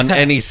on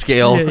any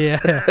scale.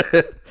 Yeah.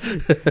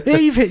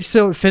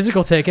 So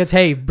physical tickets.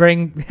 Hey, you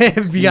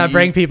gotta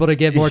bring people to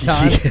get more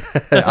time.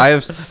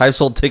 I've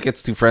sold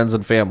tickets to friends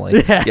and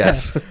family. Yeah.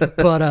 Yes,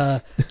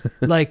 but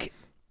like,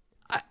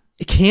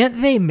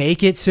 can't they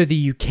make it so that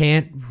you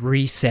can't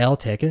resell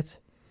tickets?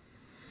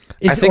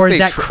 I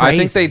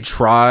think they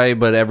try,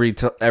 but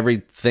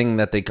everything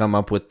that they come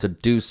up with to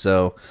do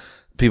so,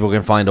 people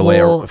can find a way.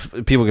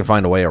 People can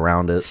find a way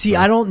around it. See,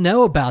 I don't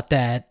know about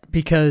that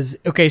because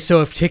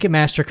so if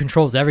Ticketmaster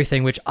controls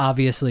everything, which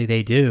obviously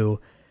they do,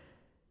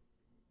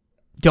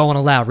 don't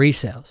allow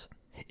resales.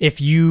 If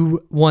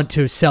you want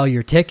to sell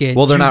your ticket,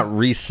 they're not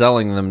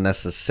reselling them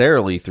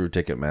necessarily through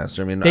Ticketmaster.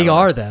 I mean, they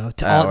are though.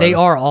 They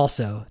are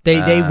also.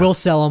 They will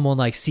sell them on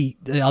like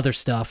other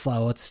stuff.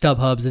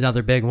 StubHub's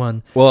another big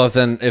one. Well, if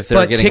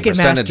they're getting a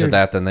percentage of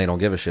that, then they don't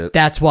give a shit.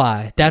 That's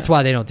why. That's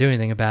why they don't do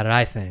anything about it.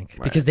 I think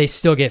because they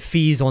still get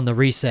fees on the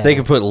resale. They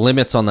could put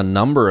limits on the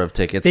number of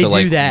tickets. They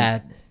do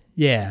that.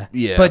 Yeah.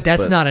 But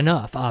that's not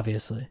enough,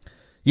 obviously.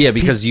 Yeah,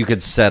 because you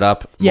could set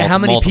up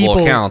multiple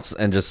accounts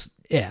and just.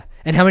 Yeah.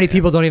 And how many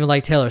people don't even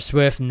like Taylor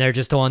Swift and they're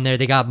just on there,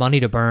 they got money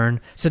to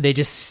burn, so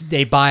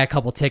they buy a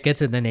couple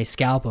tickets and then they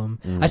scalp them.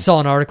 I saw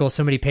an article,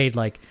 somebody paid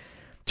like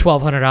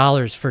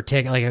 $1,200 for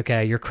ticket. Like,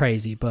 okay, you're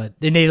crazy, but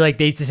then they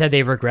just said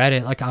they regret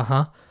it. Like,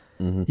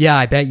 yeah,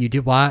 I bet you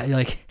do. Why?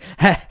 Like,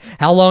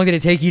 how long did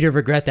it take you to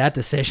regret that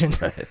decision?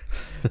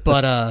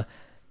 But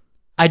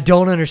I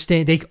don't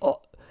understand.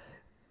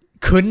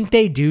 Couldn't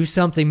they do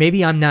something?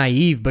 Maybe I'm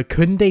naive, but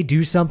couldn't they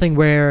do something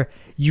where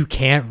you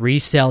can't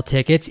resell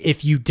tickets?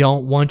 If you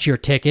don't want your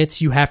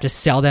tickets, you have to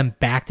sell them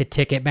back to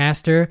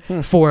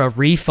Ticketmaster for a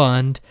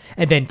refund,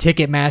 and then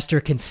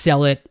Ticketmaster can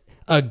sell it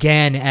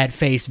again at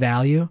face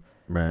value.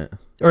 Right.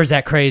 Or is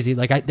that crazy?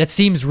 Like, that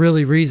seems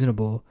really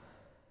reasonable.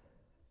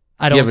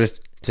 I don't. Yeah, but if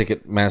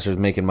Ticketmaster's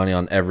making money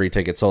on every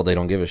ticket sold, they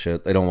don't give a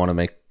shit. They don't want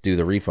to do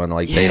the refund.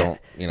 Like, they don't.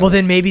 Well,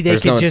 then maybe they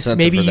could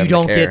maybe you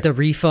don't get the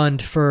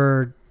refund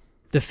for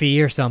the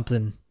fee or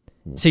something,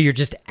 so you're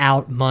just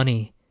out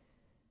money.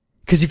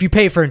 Because if you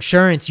pay for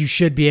insurance, you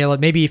should be able.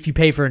 Maybe if you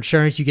pay for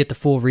insurance, you get the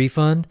full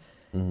refund.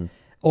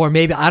 Or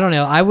maybe, I don't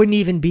know. I wouldn't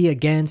even be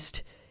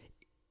against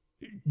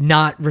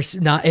not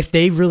if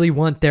they really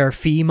want their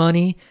fee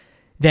money,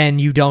 then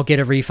you don't get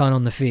a refund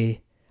on the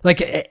fee.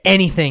 Like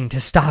anything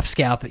to stop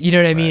scalping. You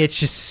know what I mean? It's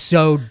just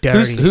so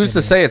dirty. Who's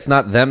to say it's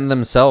not them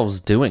themselves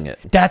doing it?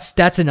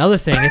 That's another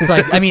thing. It's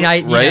like, I mean,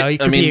 it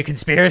could be a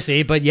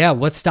conspiracy, but yeah,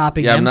 what's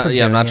stopping them from doing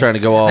it? I'm not trying to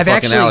go all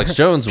fucking Alex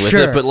Jones with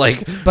it, but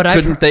like,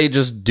 couldn't they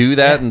just do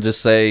that and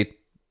just say?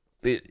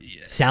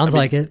 Sounds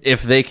like it.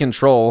 If they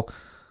control,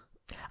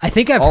 I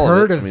think I've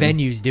heard of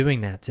venues doing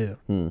that too.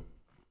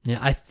 Yeah,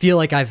 I feel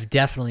like I've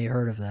definitely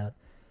heard of that.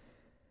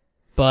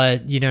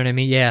 But you know what I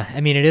mean? Yeah,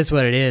 I mean, it is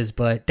what it is.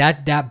 But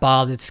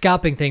the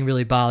scalping thing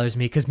really bothers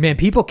me because, man,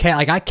 people care.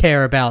 Like, I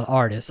care about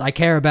artists. I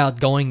care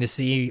about going to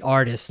see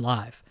artists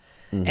live,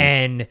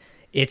 and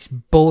it's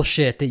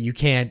bullshit that you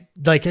can't.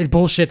 Like, it's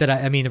bullshit that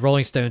I mean, the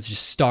Rolling Stones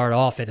just start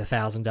off at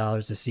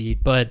 $1,000 a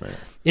seat, but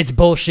it's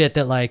bullshit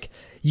that like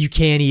you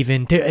can't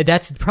even.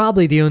 That's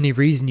probably the only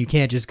reason you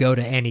can't just go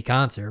to any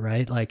concert,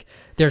 right? Like,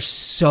 there's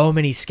so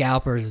many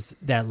scalpers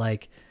that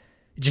like.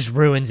 Just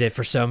ruins it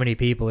for so many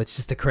people. It's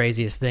just the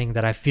craziest thing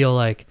that I feel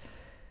like,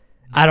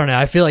 I don't know,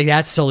 I feel like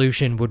that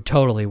solution would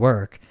totally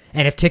work.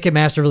 And if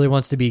Ticketmaster really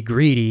wants to be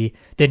greedy,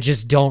 then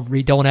just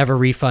don't ever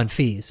refund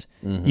fees.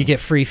 You get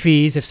free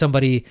fees if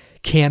somebody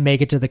can't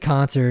make it to the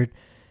concert.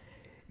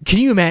 Can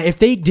you imagine if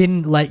they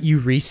didn't let you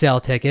resell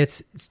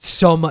tickets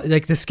so much?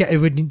 Like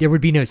there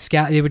would be no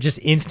scalp. It would just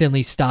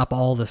instantly stop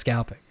all the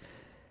scalping,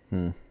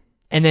 and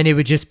then it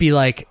would just be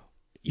like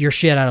you're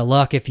shit out of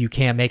luck if you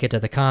can't make it to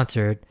the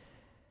concert.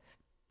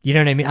 You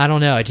know what I mean? I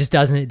don't know. It just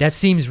doesn't. That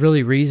seems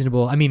really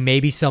reasonable. I mean,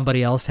 maybe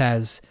somebody else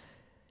has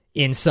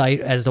insight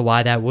as to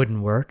why that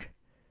wouldn't work,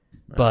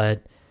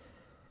 but.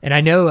 And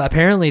I know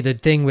apparently the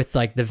thing with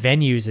like the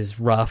venues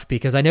is rough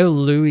because I know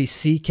Louis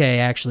C.K.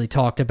 actually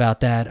talked about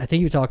that. I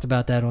think he talked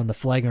about that on the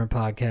Flagrant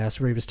podcast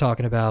where he was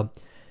talking about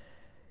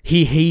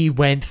he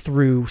went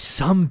through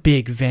some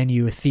big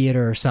venue, a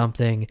theater or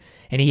something,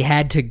 and he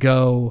had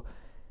to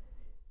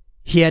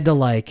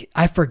like,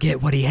 I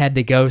forget what he had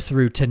to go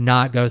through to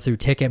not go through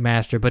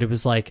Ticketmaster, but it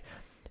was like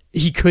I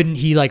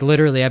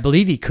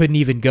believe he couldn't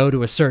even go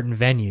to a certain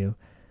venue.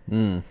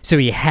 So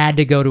he had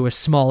to go to a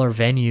smaller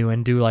venue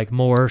and do like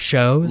more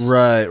shows.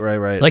 Right.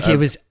 Like it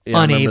was unable.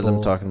 I remember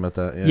them talking about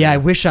that. Yeah, I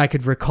wish I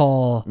could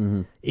recall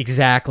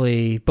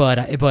exactly, but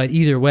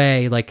either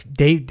way, like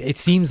it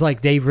seems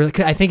like they really.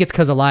 I think it's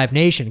because of Live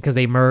Nation because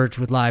they merged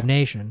with Live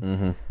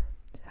Nation.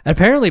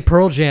 Apparently,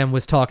 Pearl Jam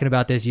was talking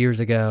about this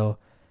years ago.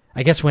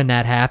 I guess when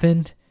that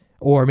happened,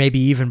 or maybe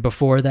even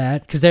before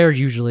that, because they're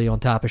usually on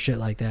top of shit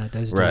like that.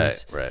 Those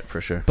dudes. Right, for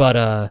sure.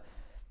 But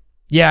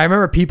yeah, I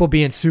remember people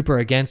being super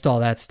against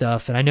all that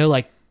stuff, and I know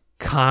like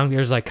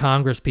there's like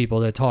Congress people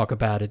that talk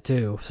about it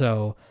too.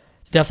 So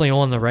it's definitely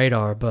on the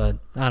radar, but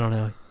I don't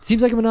know.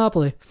 Seems like a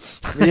monopoly.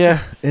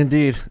 Yeah,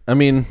 indeed. I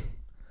mean,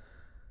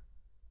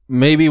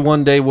 maybe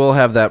one day we'll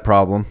have that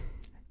problem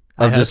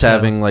of just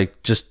having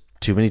like just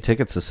too many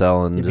tickets to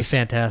sell, and It'd just be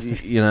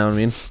fantastic. You know what I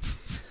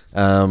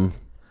mean?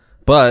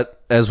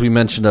 But as we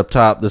mentioned up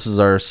top, this is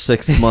our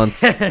 6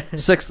 month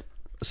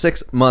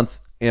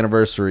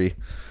anniversary.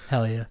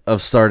 Hell yeah.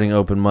 Of starting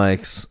open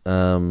mics.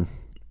 And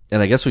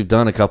I guess we've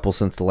done a couple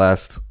since the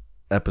last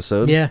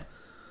episode. Yeah.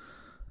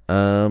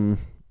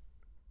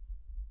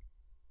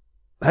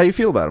 How you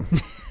feel about them?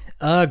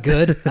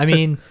 Good. I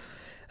mean,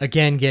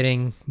 again,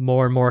 getting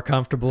more and more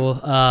comfortable.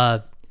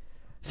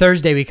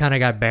 Thursday we kind of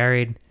got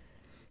buried,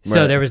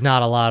 so there was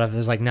not a lot of. It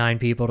was like 9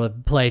 people to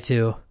play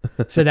to,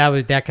 so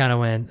that kind of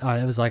went.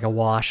 It was like a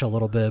wash a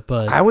little bit,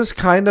 but I was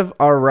kind of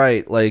all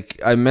right.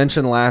 Like I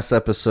mentioned last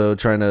episode,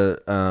 trying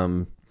to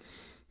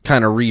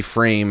kind of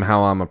reframe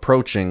how I'm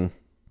approaching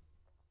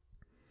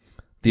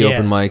the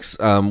open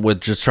mics, with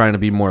just trying to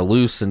be more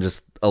loose and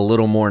just a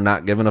little more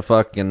not giving a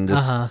fuck and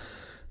just.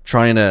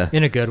 Trying to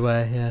in a good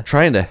way, yeah.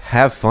 Trying to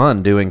have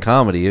fun doing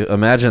comedy.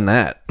 Imagine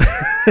that.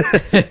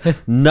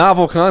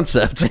 Novel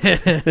concept.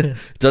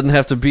 Doesn't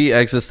have to be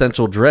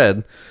existential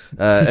dread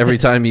every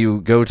time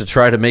you go to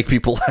try to make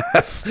people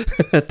laugh.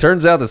 It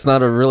turns out that's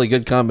not a really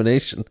good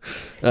combination.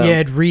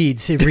 Yeah, it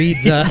reads.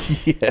 Yeah.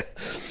 You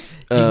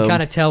can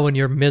kind of tell when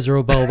you're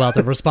miserable about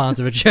the response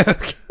of a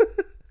joke.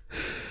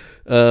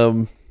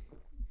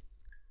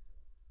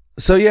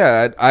 So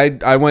yeah,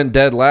 I went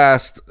dead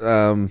last,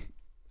 and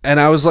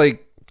I was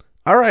like,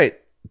 all right,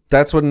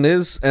 that's what it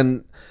is.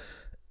 And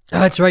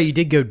that's right, you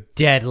did go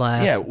dead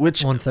last. Yeah,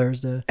 on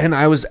Thursday. And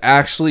I was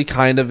actually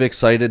kind of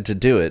excited to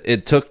do it.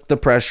 It took the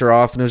pressure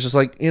off, and it was just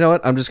like, you know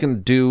what? I'm just going to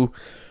do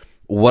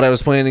what I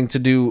was planning to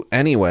do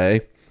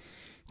anyway.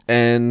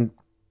 And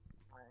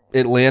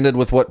it landed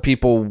with what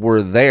people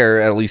were there.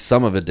 At least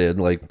some of it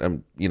did. Like,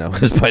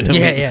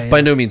 it's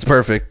by no means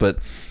perfect, but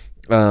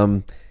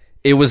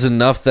it was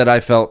enough that I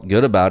felt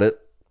good about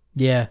it.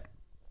 Yeah.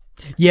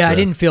 Yeah, so. I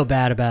didn't feel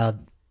bad about.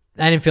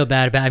 I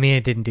mean,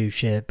 it didn't do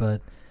shit,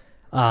 but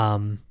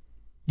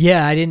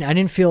yeah, I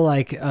didn't feel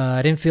like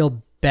I didn't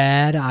feel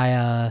bad.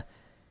 I'm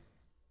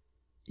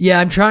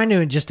trying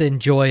to just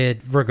enjoy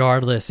it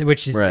regardless,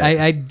 which is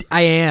right.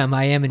 I am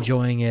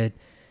enjoying it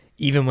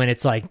even when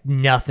it's like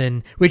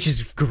nothing, which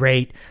is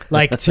great.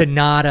 Like to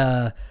not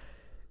I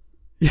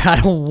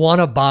don't want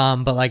to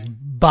bomb, but like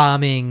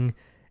bombing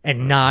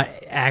and not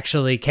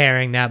actually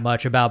caring that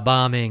much about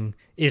bombing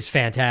is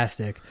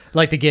fantastic.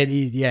 Like to get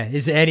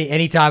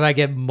any time I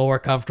get more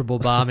comfortable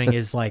bombing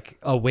is like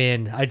a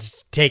win. I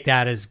just take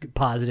that as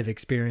positive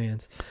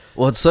experience.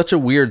 Well, it's such a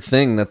weird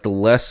thing that the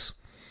less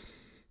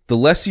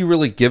you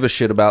really give a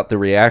shit about the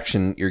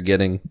reaction you're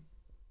getting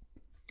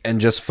and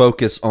just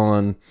focus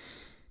on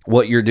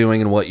what you're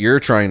doing and what you're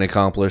trying to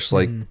accomplish.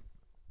 Like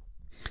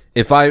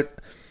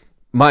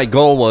my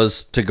goal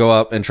was to go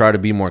up and try to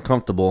be more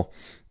comfortable,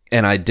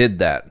 and I did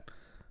that.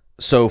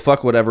 So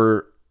fuck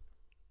whatever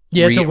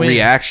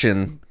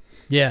reaction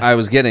I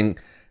was getting.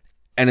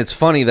 And it's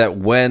funny that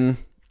when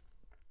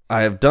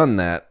I have done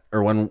that,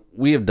 or when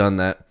we have done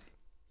that,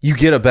 you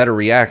get a better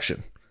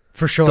reaction.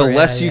 For sure. The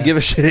less you give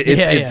a shit,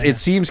 it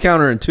seems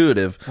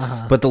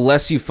counterintuitive, but the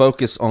less you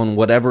focus on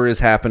whatever is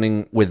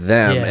happening with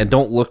them and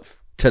don't look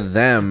to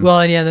them. Well,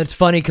 and that's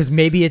funny because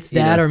maybe it's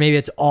that, or maybe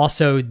it's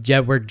also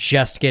we're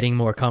just getting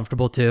more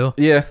comfortable too.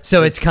 Yeah.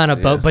 So it's kind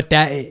of both, but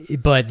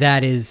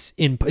that is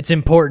it's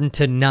important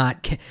to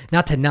not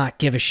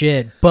give a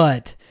shit,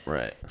 but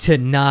to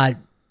not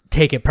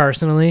take it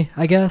personally,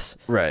 I guess.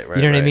 Right.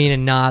 You know what I mean,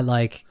 and not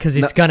like because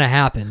it's gonna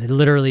happen. It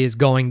literally is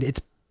going.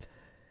 It's.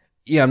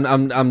 Yeah,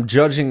 I'm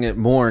judging it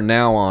more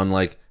now on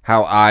like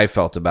how I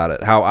felt about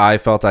it, how I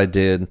felt I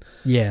did.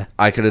 Yeah,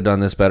 I could have done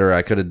this better.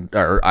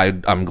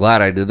 I'm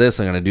glad I did this.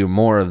 I'm gonna do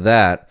more of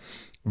that.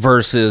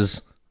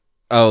 Versus,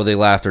 oh, they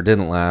laughed or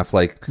didn't laugh.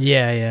 Like,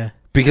 yeah.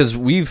 Because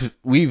we've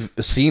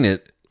seen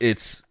it.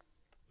 It's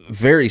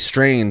very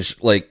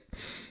strange. Like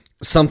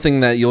something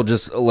that you'll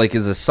just like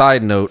as a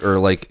side note or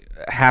like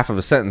half of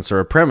a sentence or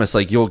a premise,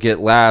 like you'll get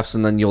laughs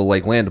and then you'll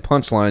like land a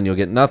punchline, you'll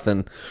get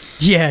nothing.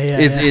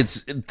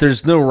 It's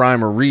there's no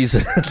rhyme or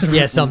reason.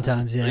 Yeah,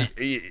 sometimes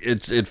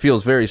it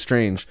feels very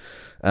strange.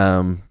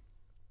 But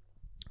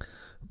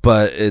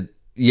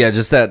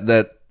just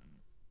that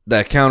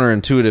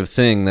counterintuitive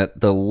thing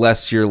that the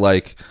less you're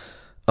like,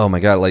 oh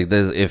my god, like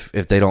this,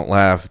 if they don't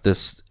laugh,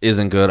 this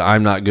isn't good,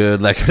 I'm not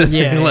good, like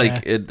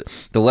the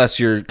less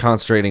you're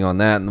concentrating on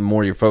that and the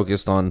more you're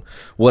focused on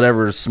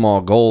whatever small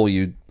goal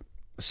you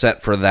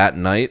set for that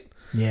night,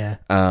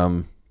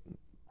 and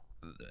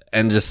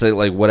just say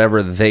like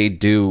whatever they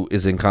do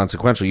is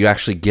inconsequential, you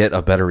actually get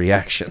a better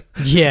reaction.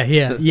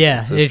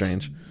 It's so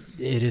strange.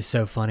 It is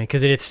so funny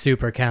because it's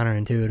super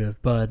counterintuitive,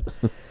 but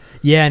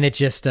and it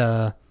just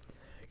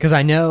because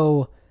I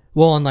know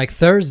on like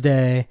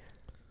Thursday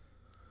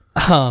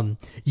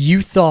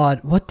you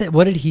thought what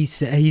did he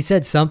say? He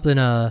said something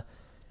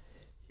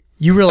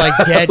you were like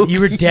dead you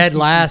were dead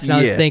last and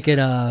I was thinking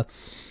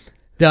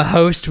the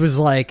host was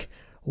like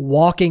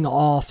walking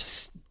off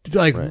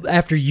like Right.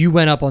 after you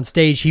went up on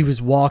stage, he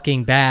was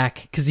walking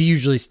back because he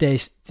usually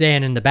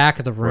stand in the back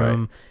of the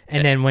room,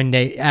 and then when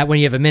you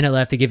have a minute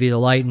left, they give you the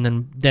light,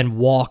 and then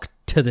walk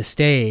to the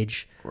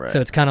stage. Right.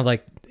 So it's kind of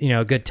like,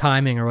 good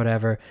timing or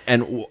whatever.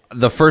 And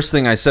the first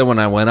thing I said when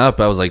I went up,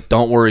 I was like,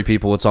 "Don't worry,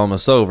 people, it's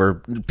almost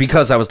over,"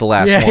 because I was the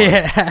last one.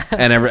 Yeah.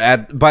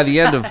 And by the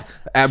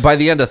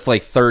end of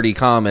like 30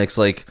 comics,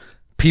 like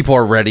people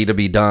are ready to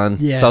be done.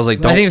 Yeah. So I was like,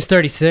 I "Don't." think it was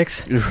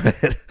 36.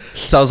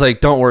 So I was like,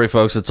 "Don't worry,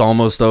 folks, it's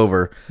almost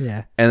over."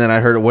 Yeah. And then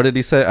I heard, what did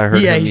he say? I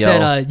heard Yeah, him he yell.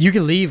 said you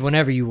can leave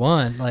whenever you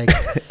want. Like,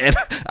 And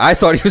I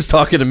thought he was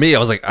talking to me. I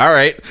was like, "All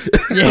right."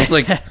 Yeah. I was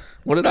like,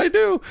 "What did I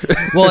do?"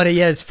 well, and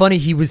yeah, it's funny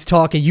he was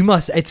talking.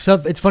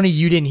 It's funny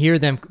you didn't hear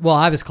them. Well,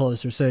 I was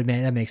closer, so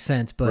that makes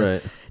sense. But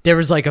Right. there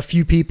was like a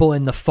few people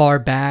in the far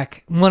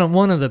back,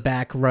 one of the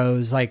back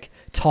rows, like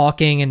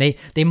talking, and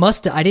they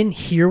must. I didn't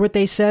hear what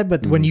they said,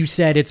 but when you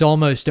said it's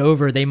almost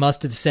over, they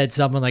must have said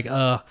something like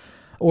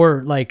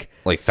or like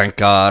Thank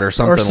God or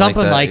something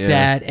like yeah.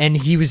 that. And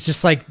he was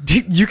just like,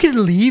 you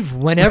can leave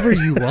whenever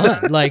you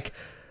want. Like.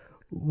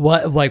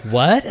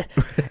 What?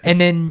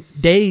 And then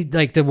they,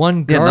 like, the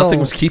one girl. Yeah,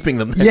 nothing was keeping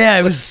them there. Yeah,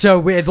 it was so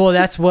weird. Well,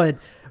 that's what,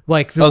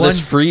 like, the one. This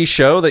free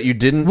show that you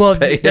didn't Well,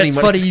 pay any that's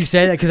money funny you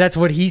say that because that's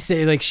what he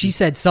said. Like, she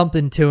said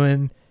something to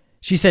him.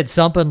 She said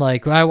something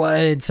like, "I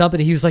wanted something."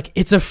 He was like,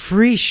 "It's a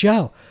free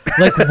show.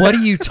 Like, what are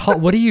you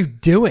what are you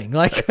doing?"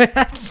 Like,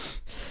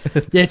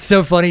 it's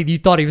so funny. You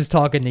thought he was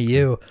talking to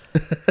you.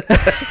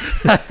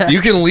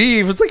 You can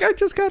leave. It's like, I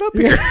just got up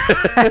here.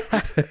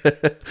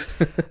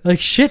 Like,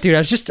 shit, dude.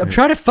 I'm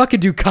trying to fucking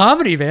do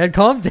comedy, man.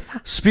 Calm down.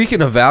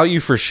 Speaking of value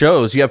for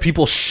shows, you have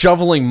people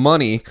shoveling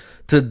money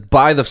to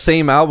buy the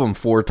same album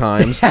 4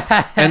 times.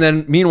 And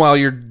then meanwhile,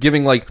 you're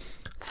giving like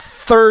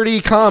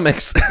 30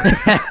 comics.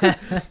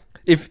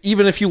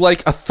 Even if you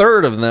like a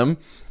third of them,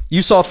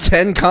 you saw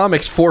 10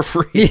 comics for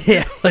free.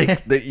 Yeah.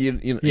 Like,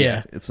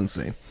 Yeah. it's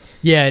insane.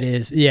 Yeah, it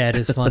is. Yeah, it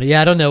is funny.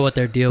 Yeah, I don't know what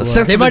their deal was.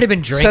 Sense They of- might have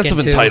been drinking sense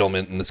of too.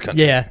 entitlement in this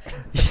country. Yeah.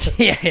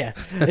 Yeah.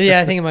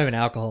 I think it might have been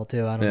alcohol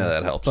too. I don't know. Yeah,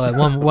 that helps. But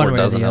one Or way or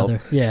doesn't the help.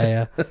 other.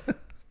 Yeah.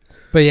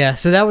 But yeah,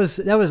 so that was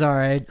all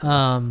right.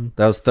 That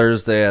was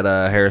Thursday at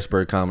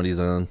Harrisburg Comedy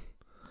Zone.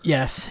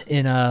 Yes,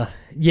 and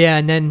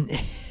then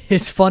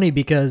it's funny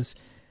because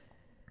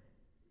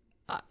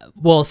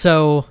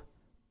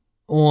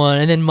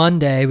and then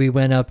Monday we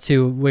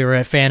were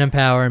at Phantom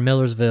Power in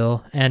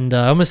Millersville, and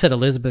I almost said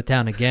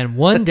Elizabethtown again.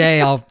 One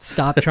day I'll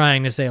stop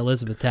trying to say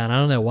Elizabethtown. I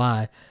don't know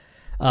why.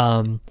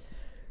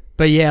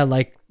 But yeah,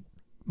 like,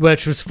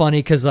 which was funny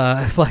because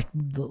I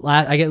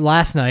get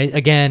last night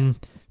again.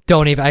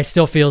 I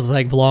still feels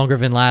like longer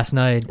than last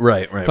night.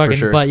 Right, for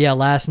sure. But yeah,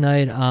 last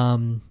night,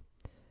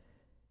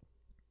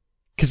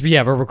 because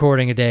we're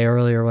recording a day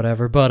early or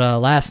whatever. But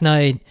last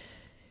night,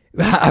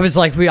 I was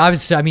like, you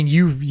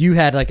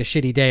had like a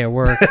shitty day at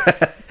work,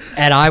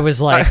 and I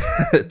was like,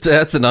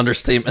 that's an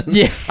understatement.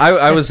 Yeah.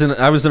 I was in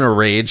a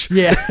rage.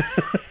 yeah,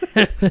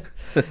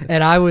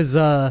 and I was,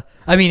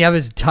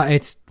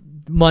 it's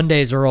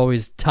Mondays are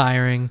always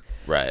tiring.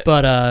 Right.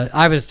 But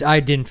I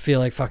didn't feel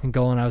like fucking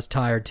going. I was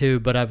tired too,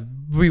 but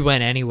we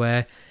went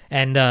anyway,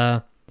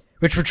 and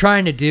which we're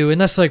trying to do,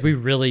 unless like we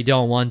really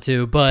don't want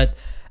to. But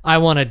I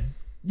want to,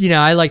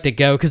 I like to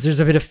go because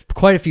there's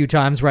quite a few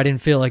times where I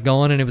didn't feel like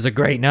going, and it was a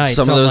great night.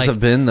 Some of those have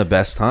been the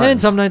best times.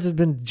 and some nights have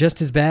been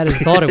just as bad as I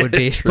thought it would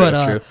be.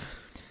 True.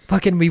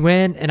 Fucking, we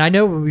went, and I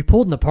know when we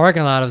pulled in the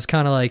parking lot, I was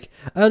kind of like,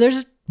 oh,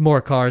 there's more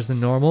cars than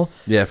normal.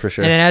 Yeah, for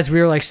sure. And then as we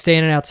were like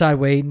standing outside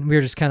waiting, we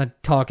were just kind of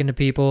talking to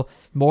people.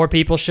 More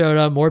people showed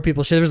up.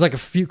 There was like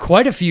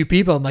quite a few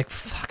people. I'm like,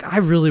 fuck, I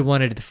really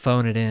wanted to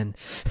phone it in.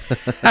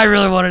 I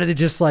really wanted to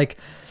just like,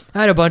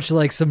 I had a bunch of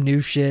like some new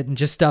shit and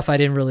just stuff I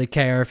didn't really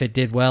care if it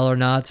did well or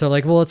not. So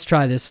like, well, let's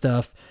try this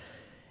stuff.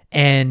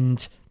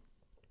 And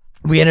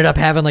we ended up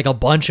having like a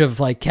bunch of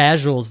like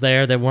casuals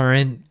there that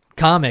weren't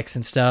comics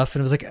and stuff.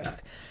 And it was like,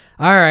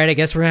 all right, I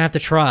guess we're gonna have to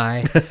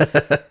try.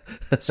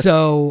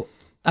 So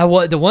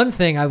the one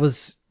thing I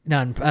was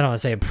not, I don't want to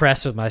say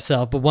impressed with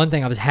myself, but one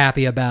thing I was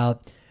happy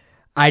about,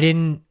 I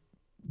didn't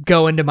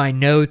go into my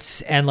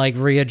notes and like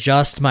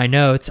readjust my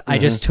notes. I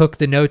just took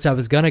the notes I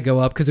was going to go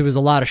up because it was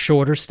a lot of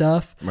shorter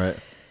stuff. Right.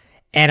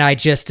 And I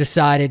just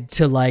decided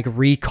to like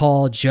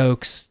recall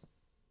jokes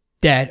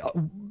that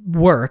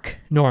work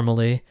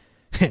normally,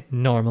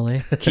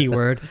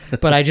 keyword.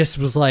 But I just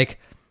was like,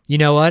 you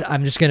know what?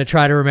 I'm just going to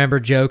try to remember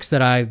jokes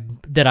that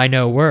I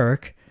know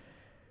work.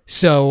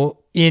 So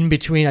in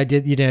between, I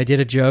did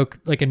a joke,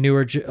 like a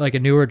newer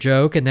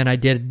joke, and then I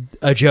did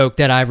a joke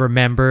that I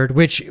remembered,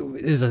 which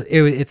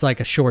it's like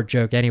a short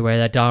joke anyway,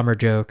 that Dahmer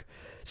joke.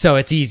 So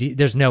it's easy.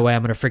 There's no way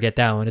I'm gonna forget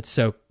that one. It's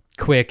so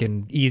quick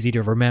and easy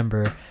to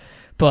remember.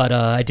 But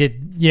I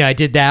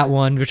did that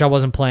one, which I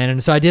wasn't planning.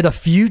 So I did a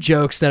few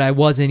jokes that I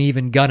wasn't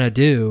even gonna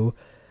do.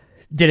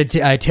 Did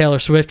a Taylor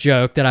Swift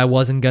joke that I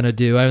wasn't gonna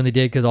do. I only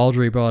did because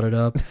Audrey brought it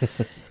up,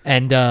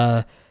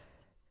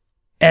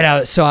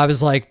 so I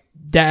was like,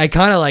 that I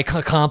kind of like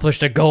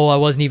accomplished a goal I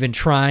wasn't even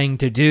trying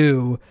to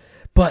do,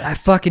 But I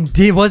fucking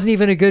did. It wasn't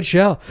even a good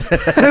show.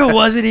 It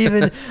wasn't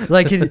even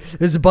like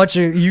there's a bunch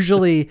of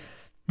usually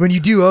when you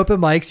do open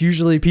mics,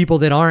 usually people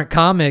that aren't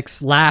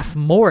comics laugh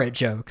more at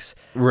jokes.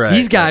 Right.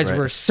 These guys right.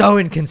 were so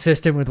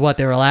inconsistent with what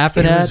they were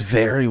laughing It at. was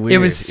very weird. It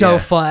was so yeah.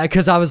 fun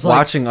because I was like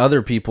watching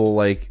other people,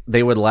 like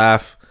they would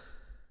laugh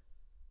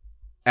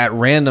at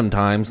random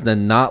times,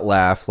 then not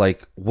laugh.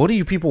 Like, what are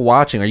you people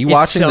watching? Are you it's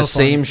watching so the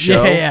funny. same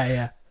show?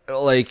 Yeah.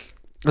 Like,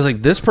 I was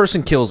like, this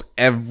person kills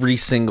every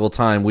single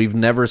time. We've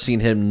never seen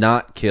him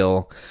not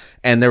kill.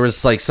 And there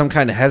was like some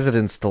kind of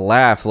hesitance to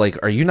laugh.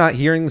 Like, are you not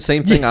hearing the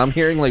same thing I'm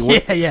hearing? Like,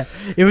 what? Yeah.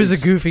 It was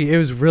a goofy. It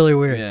was really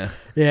weird.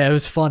 Yeah. It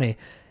was funny.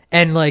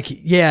 And like,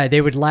 yeah,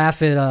 they would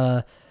laugh at.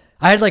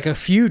 I had like a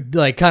few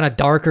like kind of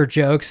darker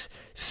jokes.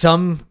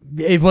 Some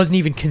it wasn't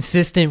even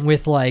consistent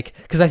with like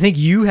because I think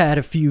you had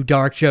a few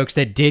dark jokes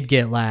that did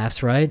get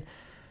laughs, right?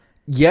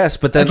 Yes,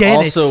 but then Again,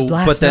 also, it's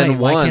last but then night.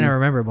 Why one can't I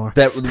remember more?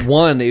 that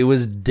one, it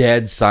was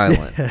dead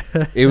silent.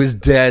 It was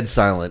dead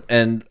silent,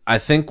 and I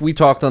think we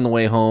talked on the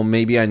way home.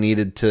 Maybe I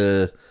needed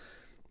to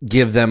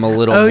give them a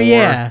little more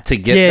to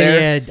get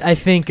there. Yeah, I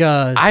think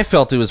I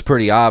felt it was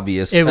pretty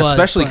obvious, It was,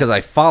 especially but- because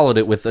I followed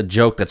it with a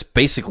joke that's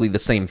basically the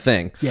same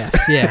thing. yes,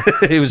 yeah.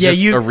 It was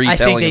just a retelling I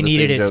think they of the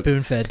needed same it joke.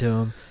 spoon-fed to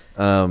them.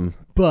 Um,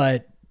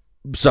 But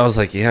so I was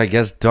like, yeah, I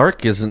guess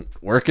dark isn't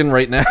working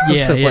right now.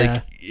 Yeah, so yeah.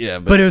 like, yeah,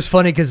 but it was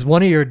funny because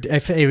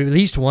at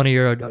least one of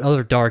your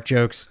other dark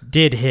jokes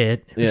did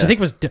hit, which Yeah. I think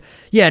was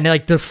and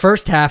like the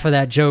first half of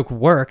that joke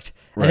worked,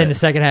 and then Right. the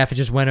second half it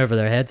just went over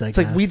their heads. it's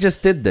like we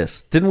just did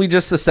this, didn't we?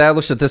 Just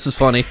establish that this is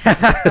funny.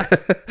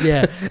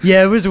 yeah,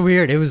 it was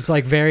weird. It was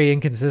like very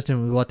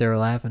inconsistent with what they were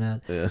laughing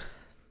at.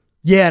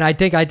 Yeah. And I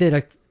think I did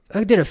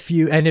a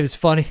few, and it was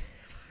funny.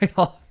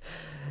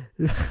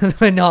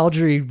 When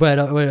Audrey, when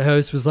a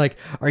host was like,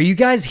 "Are you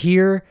guys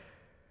here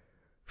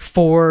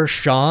for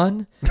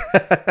Sean?"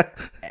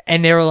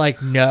 And they were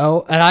like,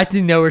 "No," and I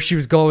didn't know where she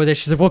was going with it.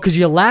 She's like, "Well, because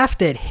you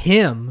laughed at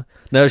him."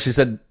 No, she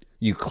said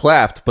you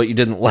clapped, but you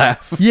didn't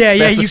laugh. Yeah,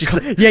 That's what she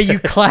said. you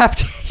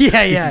clapped.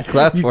 Yeah. You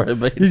clapped for it,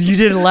 but You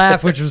didn't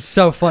laugh, which was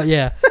so fun.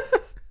 Yeah.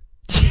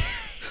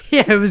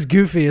 Yeah, it was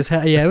goofy as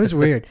hell. Yeah, it was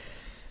weird.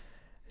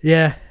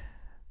 Yeah,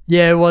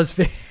 it was.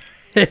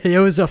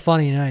 It was a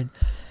funny night.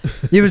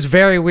 It was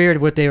very weird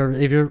what they were.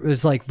 It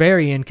was like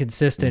very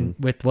inconsistent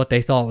with what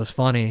they thought was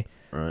funny.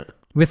 Right.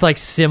 With like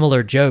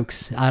similar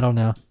jokes. I don't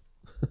know.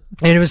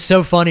 And it was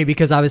so funny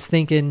because I was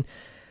thinking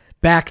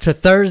back to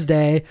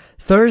Thursday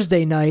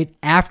night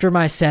after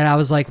my set. I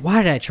was like,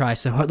 why did I try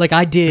so hard? Like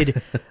I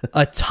did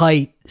a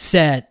tight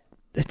set.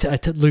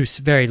 Loose,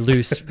 very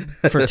loose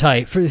for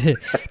tight.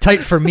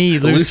 Tight for me,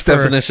 loose for...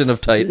 definition of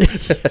tight.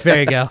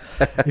 There you go.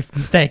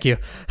 Thank you.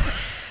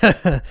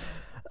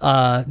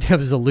 It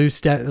was a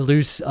loose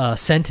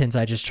sentence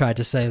I just tried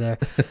to say there.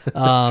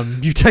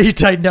 You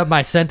tightened up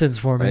my sentence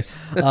for me. Nice.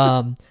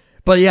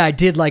 But yeah, I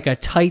did like a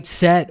tight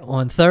set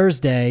on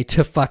Thursday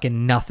to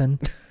fucking nothing.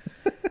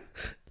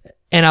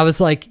 And I was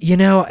like,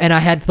 and I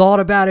had thought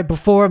about it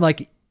before. I'm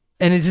like,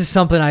 and it's just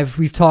something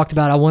we've talked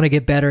about. I want to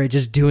get better at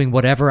just doing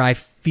whatever I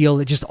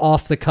feel, just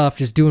off the cuff,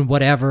 just doing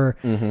whatever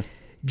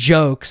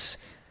jokes.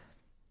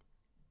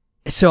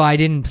 So I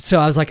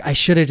was like, I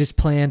should have just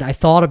planned. I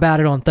thought about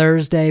it on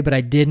Thursday, but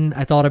I didn't.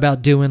 I thought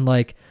about doing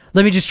like,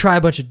 let me just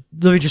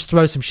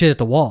throw some shit at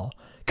the wall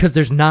because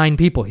there's 9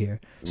 people here.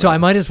 So I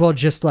might as well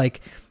just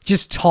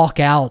talk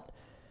out.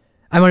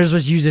 I might as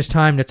well use this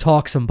time to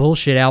talk some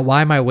bullshit out.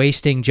 Why am I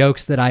wasting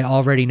jokes that I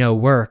already know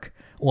work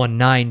on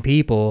 9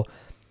 people?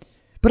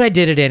 But I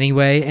did it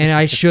anyway, and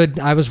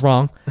I was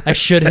wrong. I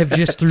should have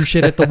just threw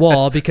shit at the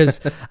wall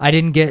because I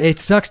didn't it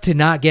sucks to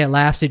not get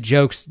laughs at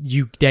jokes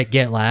that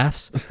get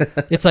laughs.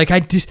 It's like,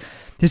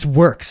 this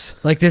works.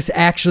 Like this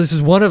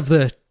is one of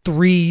the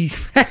 3,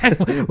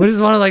 this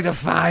is one of like the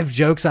 5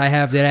 jokes I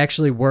have that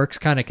actually works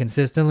kind of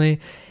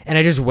consistently. And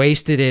I just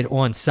wasted it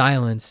on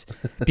silence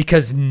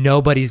because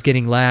nobody's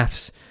getting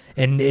laughs.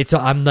 And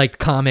I'm like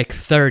comic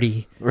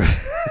 30.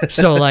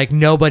 So like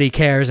nobody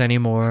cares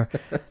anymore.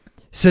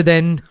 So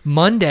then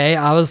Monday,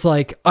 I was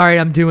like, all right,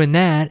 I'm doing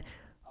that.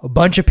 A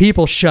bunch of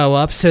people show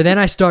up. So then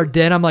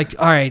I'm like,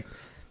 all right,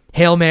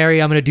 Hail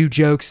Mary, I'm going to do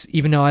jokes,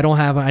 even though I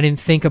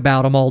didn't think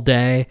about them all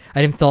day.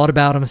 I didn't thought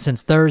about them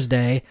since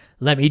Thursday.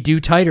 Let me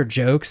do tighter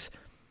jokes.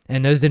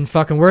 And those didn't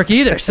fucking work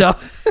either. So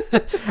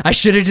I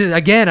should have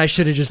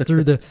just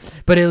threw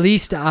but at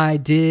least I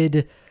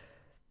did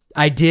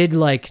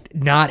like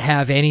not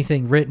have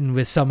anything written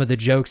with some of the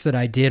jokes that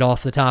I did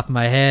off the top of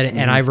my head,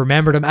 and I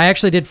remembered them. I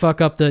actually did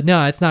fuck up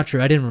no, it's not true.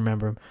 I didn't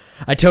remember them.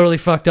 I totally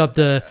fucked up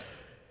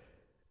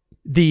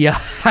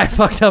I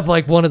fucked up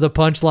like one of the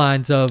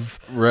punchlines of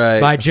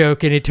my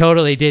joke, and it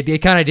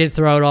kind of did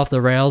throw it off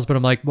the rails, but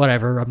I'm like,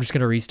 whatever, I'm just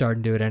going to restart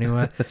and do it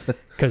anyway,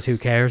 because who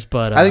cares?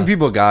 But I think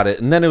people got it,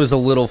 and then it was a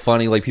little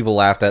funny, like people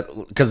laughed at,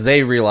 because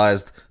they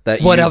realized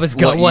that what I was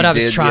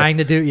trying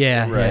to do.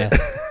 Yeah. Right.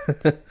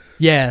 Yeah.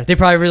 Yeah, they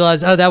probably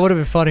realized, oh, that would have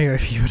been funnier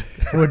if you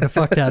wouldn't have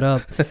fucked that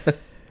up.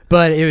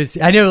 But it was,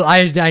 I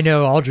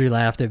know Audrey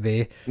laughed at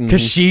me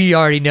because she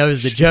already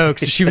knows the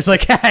jokes. So she was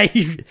like,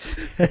 hey.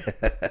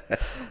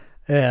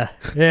 Yeah,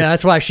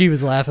 that's why she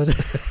was laughing.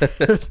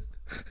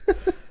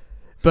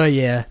 But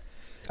yeah,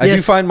 I do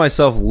find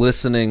myself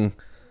listening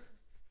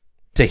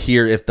to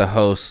hear if the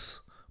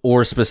hosts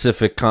or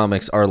specific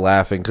comics are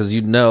laughing, because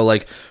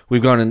like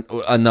we've gone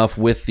enough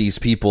with these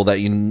people that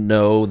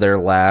their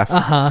laugh,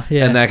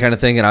 and that kind of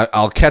thing, and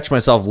I'll catch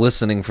myself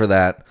listening for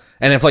that.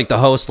 And if like the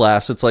host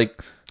laughs, it's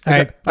like,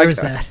 I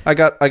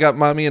got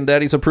mommy and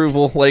daddy's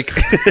approval. Like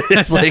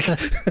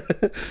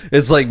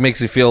it's like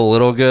makes you feel a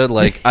little good.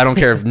 Like I don't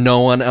care if no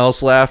one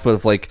else laughed, but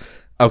if like,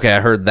 okay, I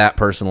heard that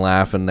person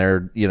laugh and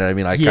they're, you know what I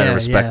mean? I kind of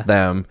respect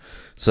them.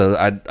 So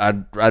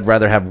I'd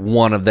rather have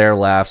one of their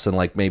laughs than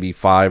like maybe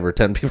 5 or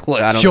 10 people.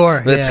 I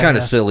don't know. It's kind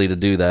of silly to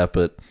do that,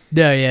 but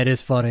no, it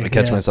is funny. I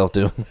catch myself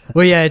doing.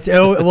 Well, yeah,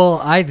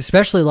 I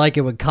especially like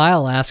it when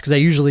Kyle laughs because I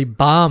usually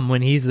bomb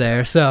when he's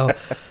there. So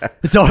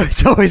it's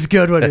always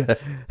good when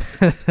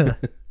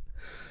it.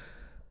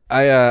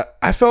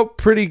 I felt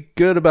pretty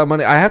good about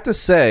Monday. I have to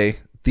say,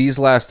 these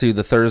last two,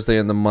 the Thursday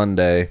and the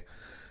Monday,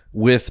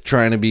 with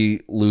trying to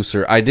be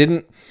looser,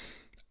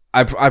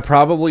 I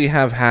probably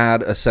have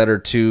had a set or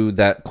two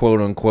that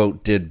quote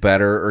unquote did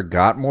better or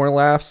got more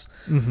laughs.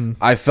 Mm-hmm.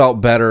 I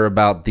felt better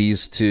about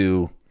these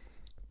two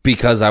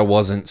because I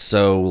wasn't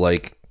so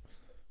like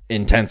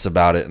intense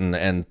about it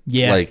and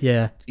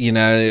you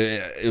know,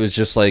 it was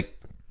just like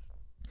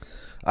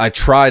I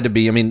tried to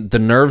be. I mean, the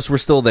nerves were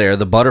still there,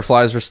 the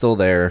butterflies were still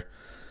there,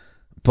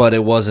 but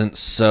it wasn't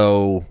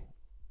so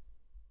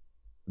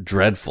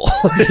dreadful.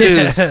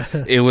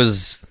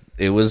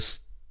 It was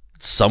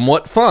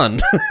somewhat fun.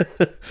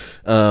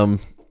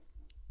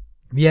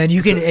 Yeah, and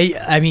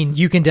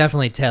you can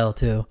definitely tell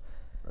too.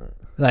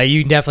 Like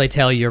you can definitely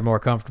tell you're more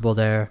comfortable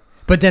there.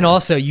 But then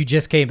also you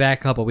just came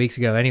back a couple weeks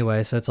ago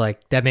anyway, so it's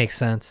like that makes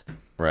sense.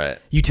 Right.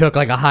 You took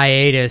like a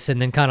hiatus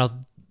and then kind of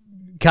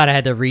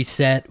had to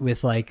reset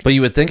with like. But you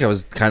would think I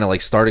was kind of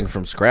like starting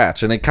from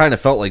scratch, and it kind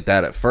of felt like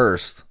that at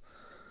first.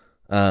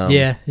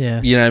 Yeah.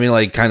 You know what I mean?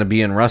 Like kind of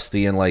being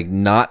rusty and like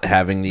not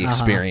having the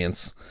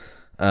experience.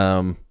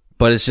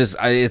 But it's just,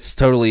 it's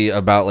totally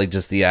about like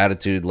just the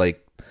attitude,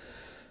 like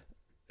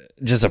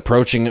just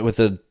approaching it with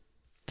a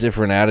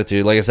different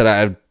attitude. Like I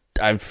said,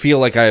 I feel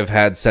like I've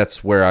had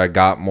sets where I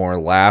got more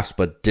laughs,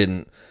 but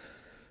didn't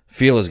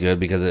feel as good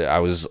because I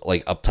was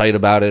like uptight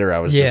about it, or I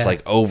was just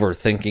like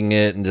overthinking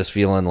it and just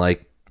feeling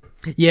like.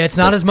 Yeah, it's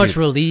not like, as much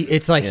relief.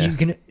 It's like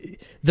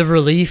the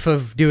relief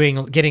of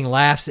getting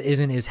laughs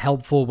isn't as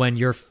helpful when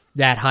you're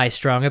that high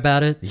strung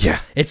about it. Yeah.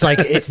 It's like,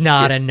 it's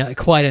not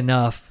quite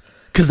enough.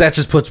 Because that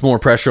just puts more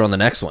pressure on the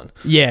next one.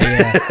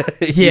 Yeah.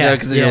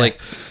 Because you're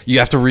like, you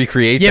have to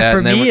recreate that.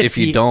 And then if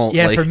you don't.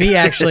 Yeah, for me,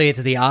 actually,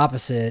 it's the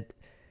opposite.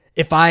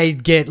 If I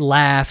get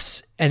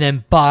laughs and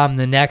then bomb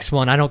the next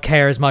one, I don't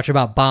care as much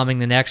about bombing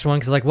the next one.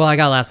 Because, like, well, I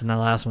got laughs in the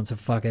last one, so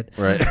fuck it.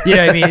 Right. You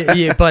know what I mean?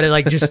 Yeah, but,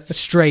 like, just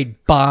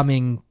straight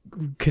bombing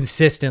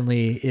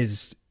consistently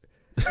is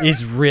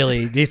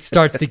really, it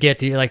starts to get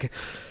to you. Like,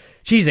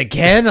 geez,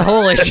 again?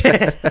 Holy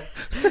shit.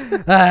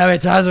 How many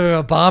times are we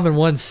going to bomb in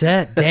one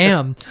set?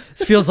 Damn.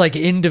 This feels like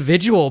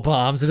individual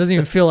bombs. It doesn't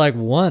even feel like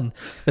one.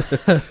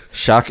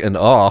 Shock and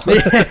awe.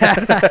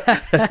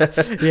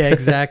 Yeah,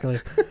 exactly.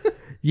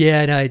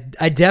 Yeah, and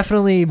I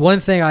definitely, one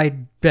thing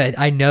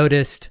I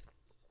noticed,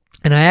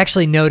 and I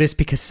actually noticed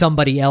because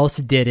somebody else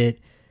did it,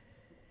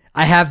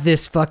 I have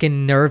this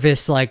fucking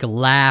nervous like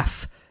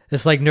laugh,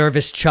 this like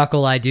nervous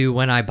chuckle I do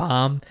when I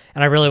bomb,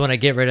 and I really want to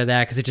get rid of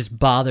that because it just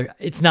bothers.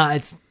 It's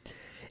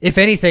if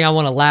anything, I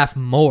want to laugh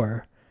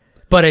more,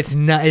 but it's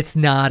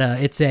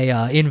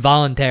a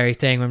involuntary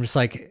thing where I'm just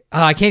like,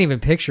 oh, I can't even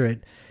picture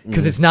it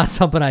because it's not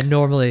something I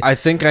normally. I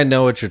think I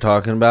know what you're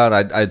talking about.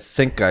 I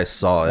think I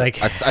saw it.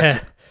 Like,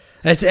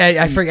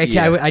 I forget.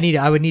 Yeah.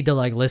 I would need to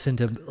like listen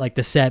to like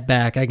the set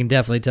back. I can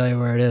definitely tell you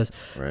where it is,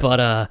 right.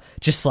 But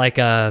just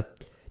a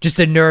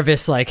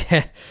nervous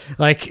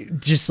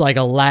just like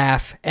a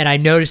laugh, and I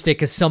noticed it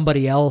because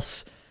somebody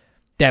else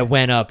that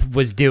went up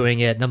was doing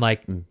it, and I'm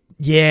like.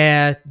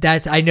 Yeah,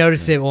 I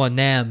noticed it on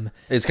them.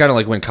 It's kind of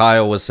like when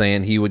Kyle was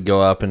saying he would go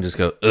up and just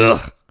go,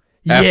 ugh.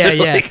 I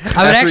would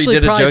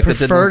actually probably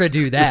prefer to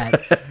do that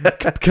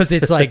because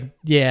it's like,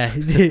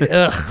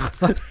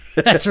 ugh.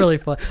 That's really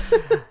fun.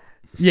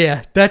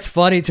 Yeah, that's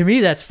funny. To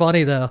me, that's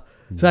funny, though.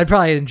 So I'd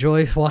probably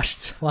enjoy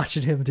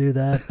watching him do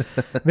that,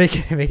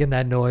 making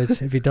that noise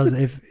if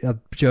a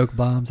joke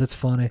bombs. That's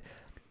funny.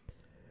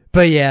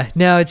 But yeah,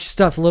 no, it's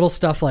little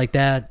stuff like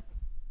that.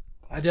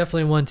 I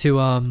definitely want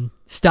to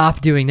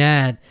stop doing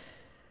that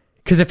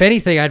because if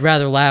anything, I'd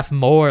rather laugh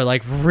more.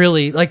 Like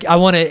really, like I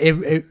want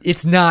to.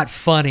 It's not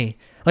funny.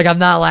 Like I'm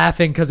not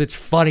laughing because it's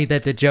funny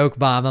that the joke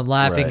bomb. I'm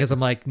laughing because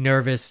I'm like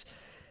nervous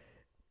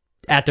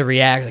at the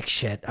react. Like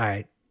shit. All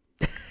right.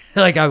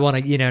 Like I want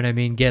to, you know what I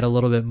mean? Get a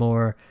little bit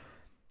more,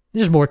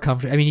 just more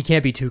comfortable. I mean, you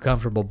can't be too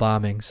comfortable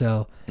bombing.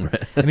 So,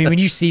 I mean, when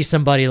you see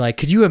somebody like,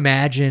 could you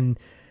imagine?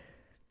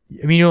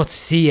 I mean, you don't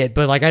see it,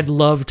 but like I'd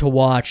love to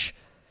watch.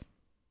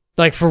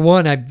 Like for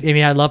one, I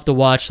mean, I'd love to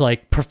watch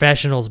like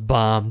professionals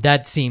bomb.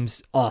 That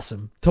seems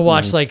awesome to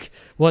watch. Like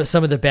what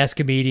some of the best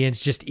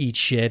comedians just eat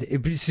shit.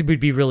 It would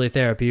be really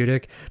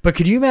therapeutic. But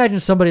could you imagine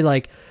somebody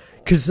like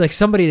because like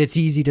somebody that's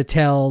easy to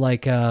tell,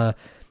 like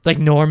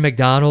Norm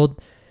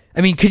Macdonald. I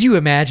mean, could you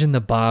imagine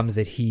the bombs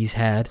that he's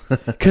had?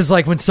 Because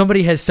like when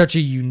somebody has such a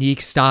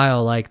unique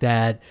style like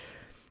that,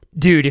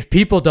 dude, if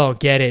people don't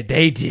get it,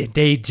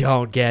 they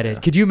don't get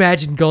it. Could you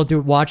imagine going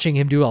through watching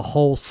him do a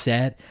whole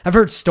set? I've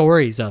heard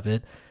stories of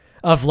it,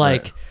 of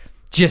like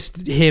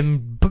just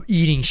him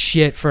eating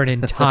shit for an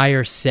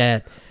entire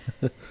set,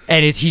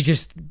 and he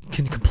just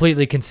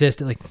completely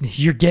consistent. Like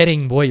you're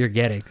getting what you're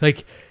getting.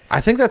 Like I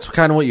think that's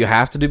kind of what you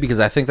have to do, because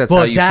I think that's Well,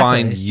 how exactly.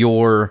 you find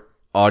your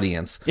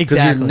audience, because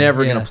Exactly, you're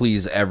never yeah. going to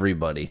please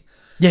everybody.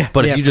 yeah,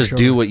 But yeah, if you for just sure.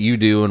 do what you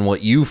do and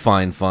what you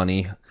find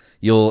funny,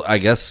 you'll, I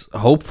guess,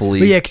 hopefully.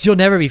 But yeah, because you'll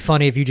never be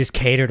funny if you just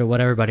cater to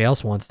what everybody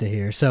else wants to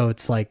hear. So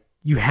it's like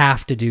you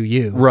have to do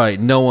you. Right.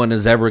 No one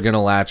is ever going to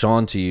latch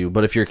on to you.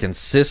 But if you're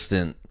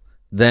consistent,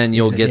 then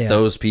you'll get Yeah.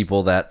 those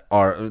people that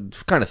are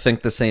kind of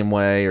think the same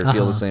way or feel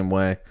the Uh-huh. same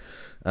way.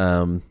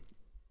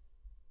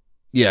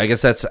 Yeah, I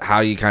guess that's how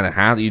you kind of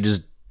have you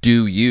just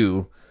do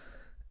you.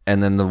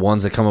 And then the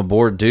ones that come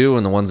aboard do,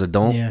 and the ones that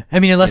don't. Yeah,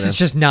 I mean, unless Yeah. it's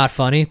just not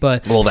funny,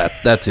 but Well,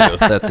 that too.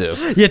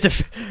 you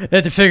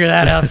have to figure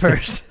that out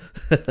first.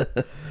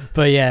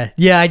 But yeah,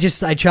 I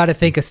try to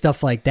think of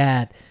stuff like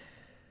that.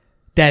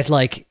 That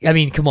like, I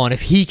mean, come on,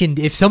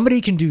 if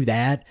somebody can do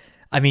that,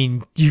 I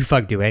mean, you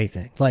fuck do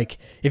anything. Like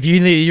if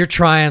you're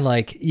trying,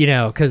 like, you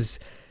know, because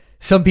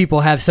some people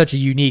have such a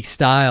unique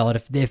style,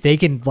 and if they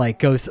can like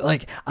go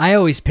like, I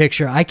always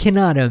picture, I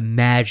cannot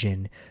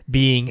imagine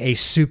being a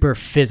super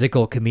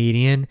physical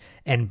comedian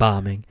and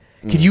bombing.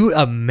 Could you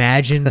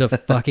imagine the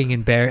fucking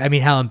I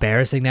mean, how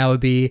embarrassing that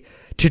would be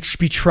to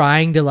be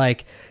trying to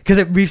like,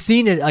 because we've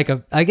seen it like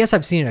I guess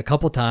I've seen it a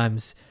couple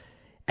times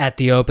at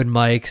the open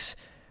mics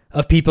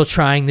of people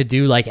trying to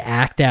do like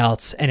act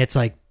outs, and it's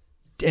like,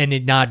 and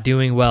it not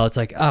doing well. It's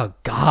like, oh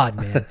God,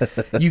 man,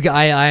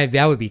 I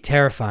that would be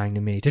terrifying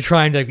to me to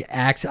try and like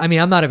act. I mean,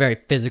 I'm not a very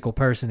physical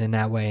person in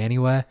that way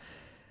anyway.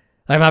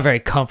 I'm not very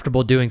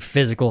comfortable doing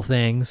physical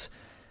things.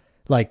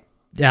 Like,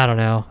 I don't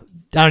know.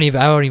 I don't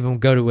even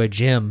go to a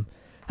gym.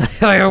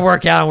 I'm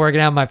working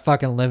out in my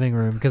fucking living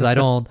room because I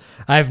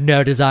have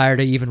no desire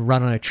to even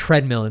run on a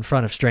treadmill in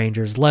front of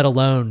strangers, let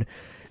alone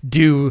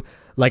do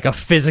like a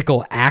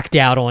physical act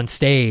out on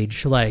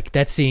stage. Like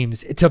that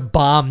seems, to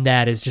bomb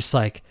that is just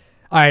like,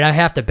 all right, I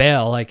have to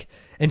bail. Like,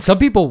 and some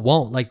people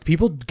won't. Like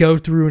people go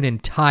through an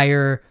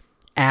entire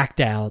act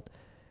out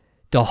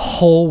the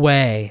whole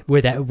way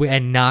with that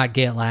and not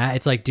get laughed.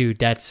 It's like,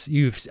 dude,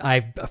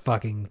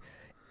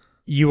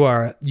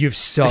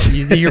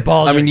 your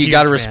balls. I mean, are you huge,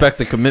 got to man. respect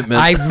the commitment.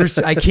 I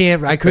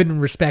couldn't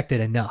respect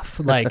it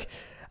enough. Like,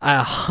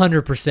 I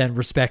 100%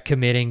 respect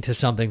committing to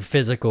something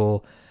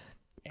physical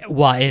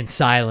while in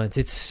silence.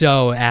 It's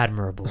so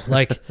admirable.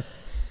 Like,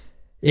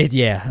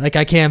 like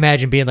I can't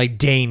imagine being like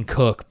Dane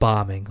Cook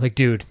bombing. Like,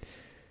 dude,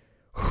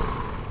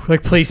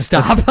 like, please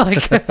stop.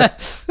 Like,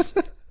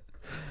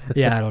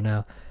 yeah, I don't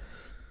know.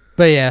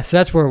 But yeah, so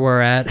that's where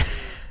we're at.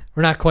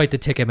 We're not quite the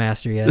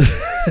Ticketmaster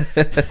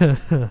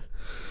yet.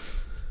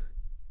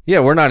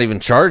 Yeah, we're not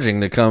even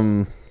charging to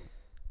come.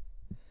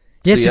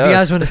 Yes, see if you us.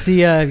 guys want to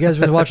see, if you guys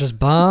want to watch us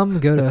bomb,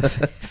 go to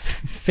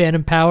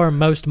Phantom Power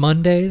most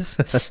Mondays.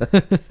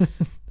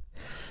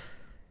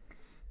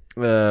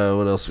 What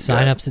else? We got?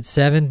 Sign-ups at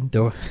 7,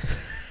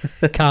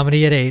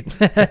 comedy at 8.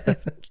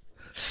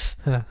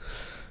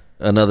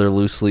 Another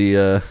loose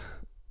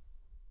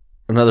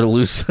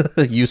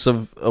use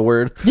of a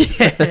word.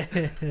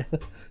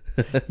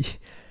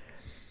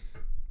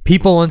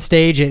 People on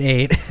stage at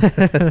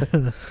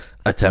 8.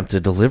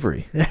 Attempted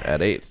delivery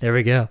at 8. There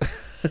we go.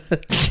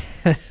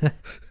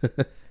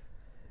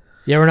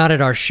 Yeah, we're not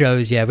at our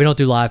shows yet. We don't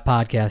do live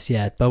podcasts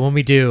yet, but when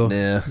we do,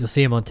 Yeah. you'll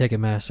see them on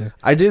Ticketmaster.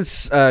 I did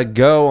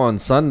go on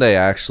Sunday,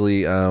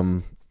 actually,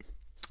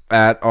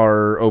 at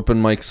our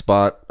open mic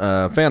spot,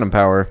 Phantom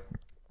Power.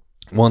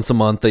 Once a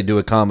month, they do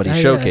a comedy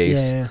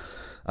showcase. Yeah.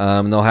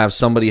 They'll have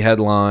somebody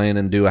headline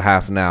and do a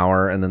half an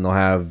hour, and then they'll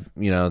have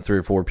 3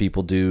 or 4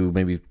 people do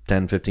maybe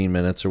 10, 15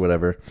 minutes or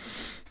whatever.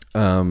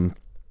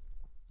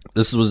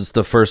 This was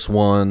the first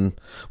one.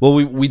 Well,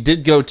 we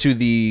did go to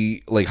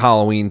the like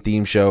Halloween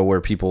theme show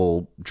where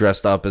people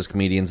dressed up as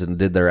comedians and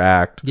did their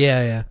act.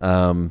 Yeah.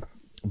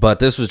 But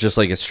this was just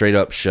like a straight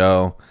up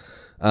show.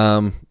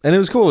 And it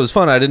was cool. It was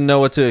fun. I didn't know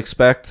what to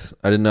expect.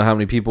 I didn't know how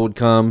many people would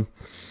come.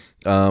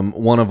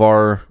 One of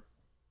our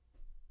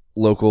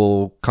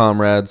local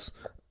comrades,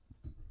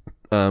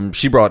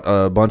 she brought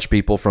a bunch of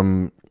people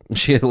from,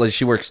 she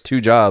works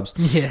 2 jobs.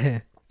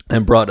 Yeah.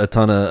 And brought a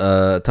ton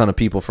of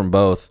people from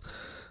both.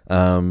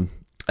 And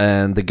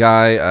the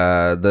guy,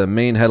 the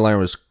main headliner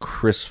was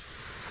Chris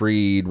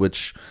Freed,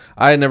 which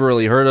I had never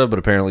really heard of, but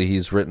apparently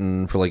he's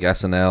written for like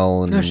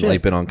SNL and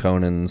like been on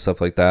Conan and stuff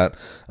like that.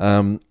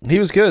 He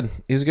was good.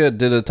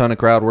 Did a ton of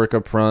crowd work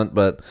up front,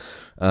 but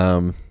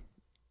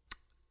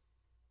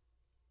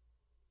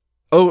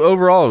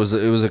overall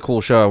it was a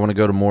cool show. I want to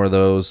go to more of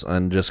those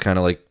and just kind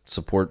of like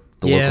support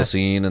the local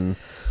scene, and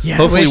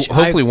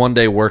hopefully one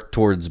day work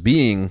towards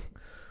being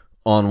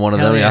on one of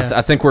them. Yeah.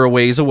 I think we're a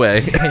ways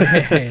away.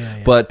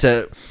 Yeah. But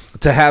to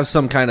to have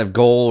some kind of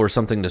goal or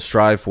something to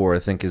strive for, I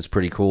think is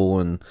pretty cool,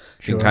 and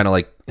can kind of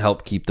like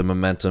help keep the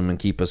momentum and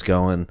keep us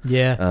going.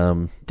 Yeah,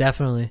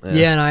 definitely.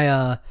 Yeah, and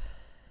I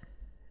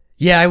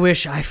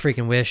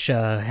freaking wish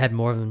had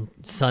more than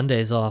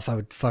Sundays off. I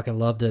would fucking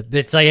love to.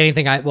 It's like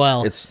anything. I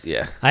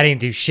didn't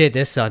do shit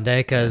this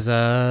Sunday because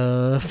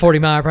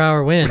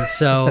 40-mile-per-hour winds.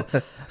 So,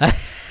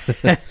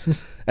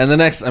 and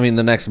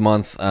the next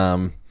month,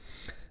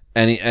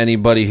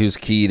 anybody who's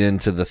keyed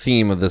into the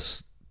theme of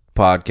this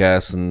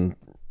podcast and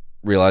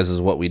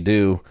realizes what we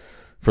do.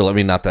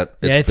 Not that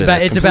it's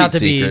about to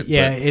secret, be.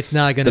 Yeah, it's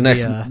not going to be.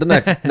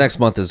 The next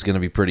month is going to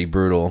be pretty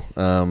brutal.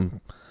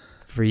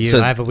 For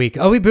you, I have a week.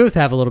 Oh, we both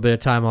have a little bit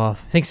of time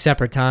off. I think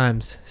separate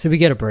times, so we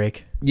get a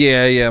break.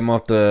 Yeah, I'm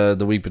off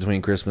the week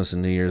between Christmas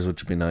and New Year's,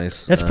 which would be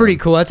nice. That's pretty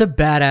cool. That's a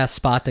badass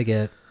spot to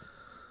get.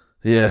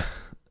 Yeah,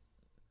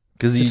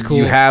 because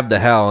you have the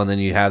hell, and then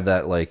you have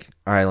that like,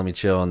 all right, let me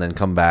chill, and then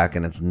come back,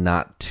 and it's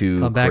not too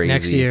come back crazy.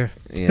 Next year.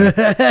 Yeah.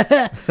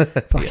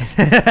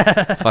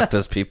 Fuck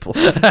those people.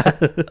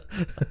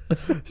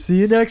 See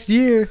you next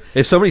year.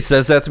 If somebody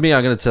says that to me,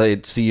 I'm gonna tell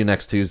you, see you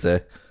next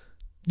Tuesday.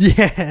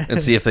 Yeah.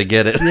 And see if they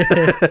get it.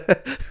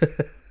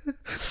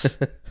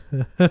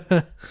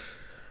 Yeah.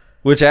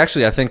 Which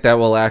actually, I think that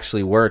will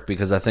actually work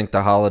because I think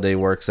the holiday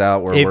works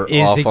out where we're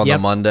off on the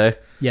Monday.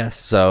 Yes.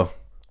 So,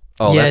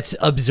 it's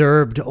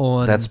observed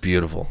on. That's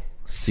beautiful.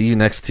 See you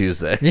next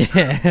Tuesday.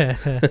 Yeah.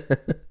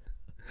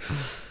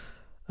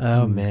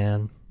 Oh,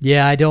 man.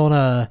 Yeah, I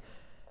don't,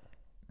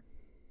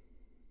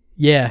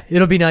 yeah,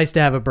 it'll be nice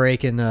to have a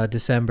break in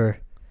December.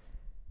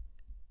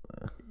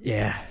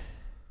 Yeah.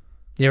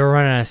 Yeah, we're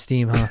running out of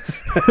steam, huh?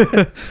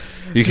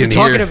 You can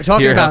talking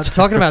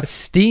about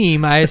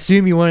steam. I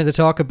assume you wanted to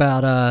talk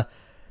about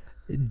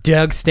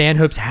Doug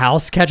Stanhope's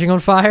house catching on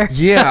fire.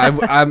 Yeah,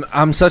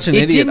 I'm such an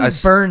idiot. It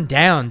didn't burn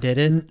down, did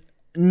it?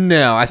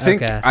 No, I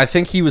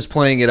think he was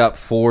playing it up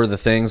for the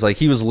things. Like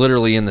he was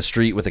literally in the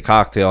street with a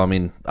cocktail. I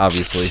mean,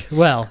 obviously,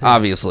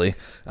 obviously,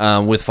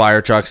 with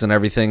fire trucks and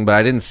everything. But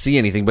I didn't see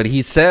anything. But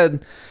he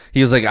said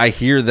he was like, I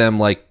hear them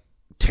like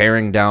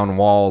tearing down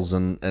walls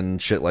and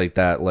shit like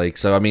that. Like,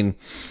 so I mean,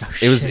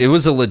 it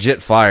was a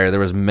legit fire. There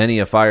was many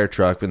a fire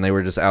truck and they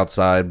were just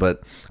outside,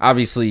 but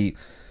obviously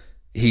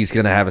he's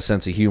gonna have a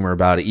sense of humor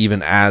about it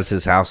even as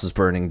his house is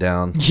burning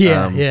down.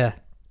 Yeah.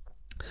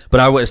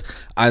 But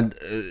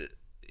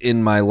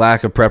in my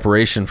lack of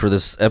preparation for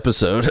this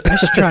episode, I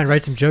should try and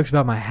write some jokes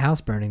about my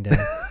house burning down.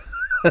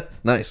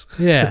 Nice.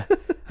 Yeah,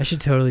 I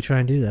should totally try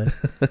and do that.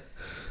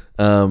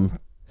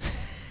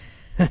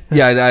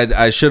 Yeah,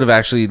 I should have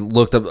actually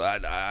looked up.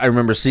 I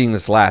remember seeing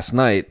this last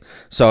night,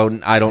 so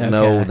I don't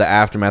know the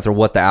aftermath or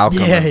what the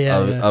outcome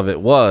of it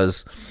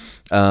was.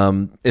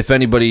 If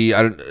anybody,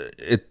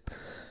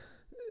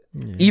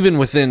 even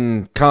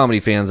within comedy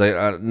fans,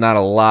 not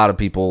a lot of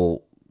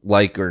people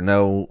like or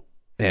know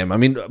him. I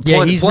mean,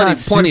 plenty of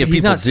people do.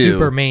 He's not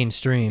super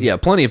mainstream. Yeah,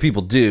 plenty of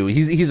people do.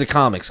 He's a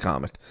comic.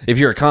 If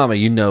you're a comic,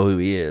 you know who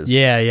he is.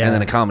 Yeah. And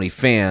then a comedy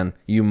fan,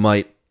 you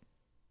might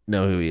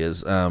know who he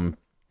is.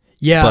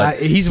 Yeah,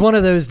 he's one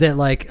of those that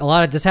like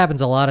this happens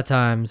a lot of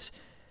times.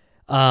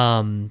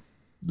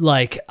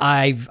 Like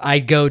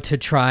I go to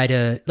try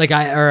to like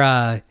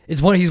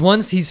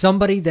he's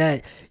somebody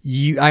that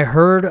I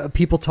heard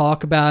people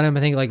talk about him. I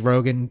think like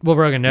Rogan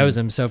knows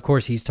him, so of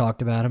course he's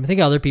talked about him. I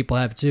think other people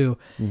have too.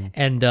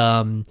 And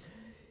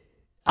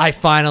I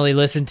finally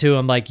listened to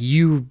him. Like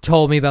you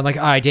told me about, I'm like,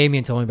 all right,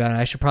 Damien told me about it.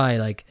 I should probably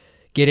like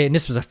get it. And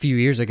this was a few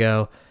years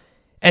ago.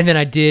 And then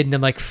I did, and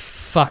I'm like,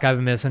 fuck, I've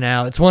been missing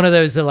out. It's one of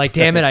those that like,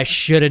 damn it, I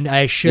shouldn't.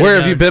 Where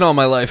have you been all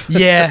my life?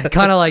 Yeah,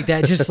 kind of like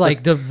that. Just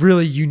like the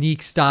really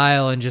unique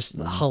style and just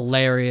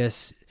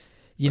hilarious,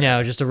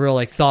 just a real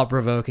like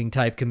thought-provoking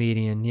type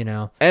comedian,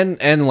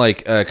 And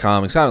like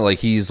comics, kind of like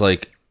he's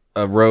like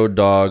a road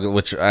dog,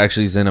 which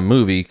actually is in a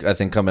movie, I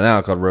think, coming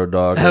out called Road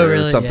Dogg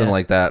or something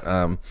like that.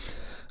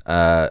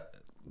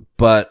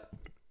 But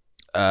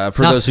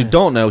for those who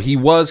don't know, he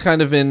was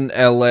kind of in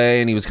LA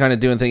and he was kind of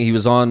doing things. He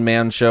was on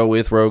Man Show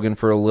with Rogan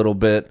for a little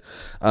bit.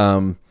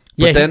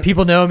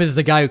 People know him as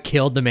the guy who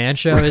killed the Man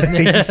Show, isn't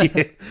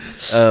it?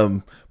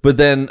 But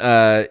then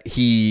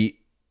he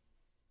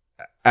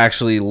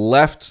actually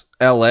left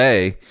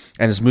LA and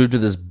has moved to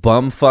this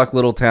bumfuck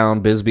little town,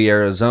 Bisbee,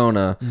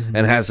 Arizona,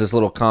 and has this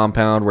little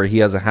compound where he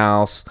has a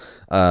house.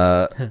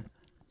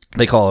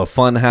 They call it a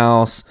fun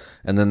house,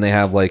 and then they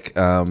have like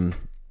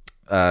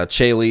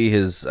Chaley,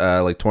 his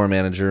like tour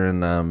manager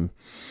and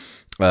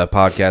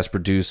podcast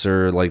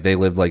producer, like they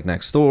live like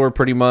next door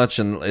pretty much,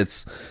 and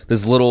it's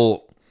this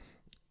little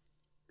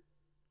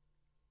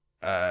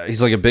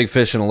he's like a big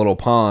fish in a little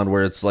pond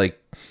where it's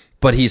like,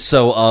 but he's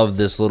so of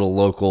this little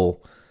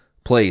local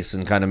place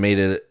and kind of made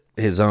it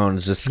his own.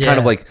 It's just kind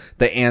of like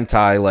the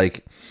anti,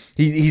 like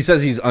he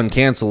says he's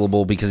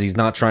uncancelable because he's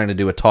not trying to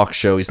do a talk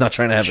show, he's not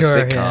trying to have a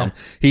sitcom,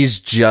 he's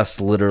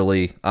just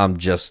literally, I'm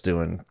just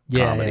doing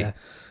comedy.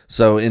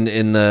 So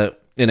in a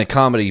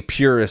comedy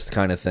purist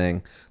kind of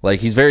thing, like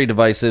he's very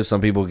divisive.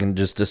 Some people can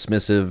just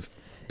dismissive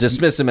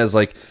dismiss him as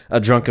like a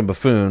drunken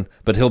buffoon,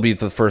 but he'll be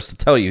the first to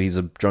tell you he's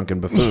a drunken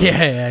buffoon.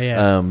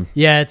 Yeah.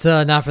 Yeah, it's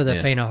not for the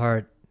faint of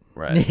heart.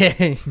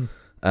 Right.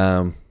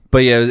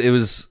 But yeah, it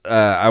was.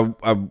 I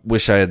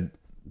wish I had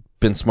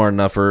been smart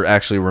enough or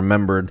actually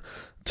remembered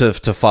to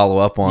follow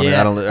up on it.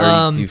 I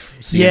don't. Do you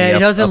see any it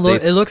doesn't updates?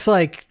 look. It looks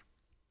like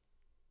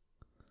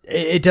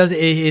it does.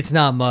 It's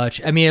not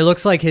much. I mean, it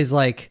looks like his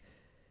like.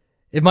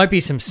 It might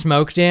be some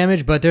smoke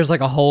damage, but there's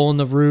like a hole in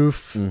the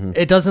roof. Mm-hmm.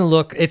 It doesn't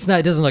look. It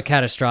doesn't look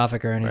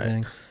catastrophic or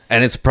anything. Right.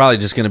 And it's probably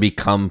just going to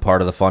become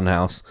part of the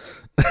funhouse.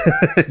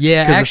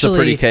 Yeah, actually, it's a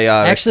pretty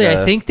chaotic. Actually,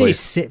 I think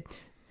place.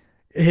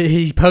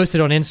 He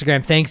posted on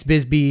Instagram, "Thanks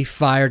Bisbee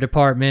Fire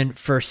Department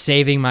for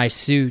saving my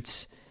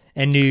suits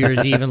and New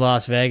Year's Eve in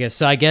Las Vegas."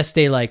 So I guess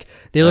they looks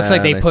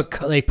like they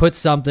nice. put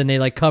something, they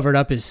like covered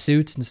up his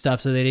suits and stuff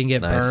so they didn't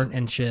get Nice. burnt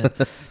and shit.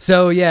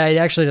 So yeah, it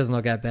actually doesn't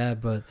look that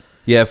bad, but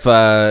Yeah, if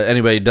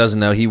anybody doesn't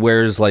know, he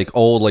wears like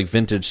old, like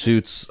vintage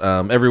suits.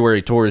 Everywhere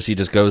he tours, he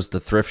just goes to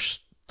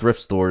thrift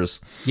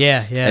stores.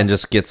 yeah. And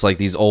just gets like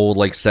these old,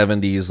 like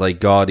 70s, like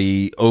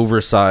gaudy,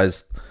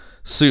 oversized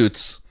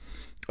suits.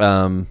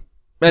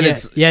 And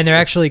it's and they're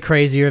actually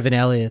crazier than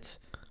Elliot's.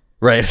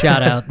 right.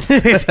 Shout out.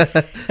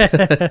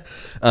 But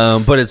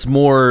it's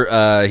more,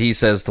 he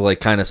says, to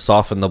like kind of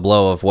soften the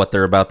blow of what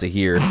they're about to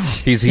hear.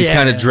 He's Yeah.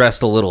 kind of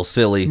dressed a little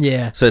silly.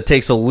 Yeah. So it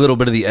takes a little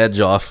bit of the edge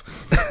off.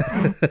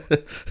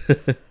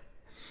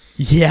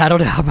 Yeah, I don't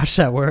know how much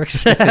that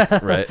works.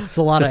 Right. It's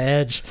a lot of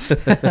edge.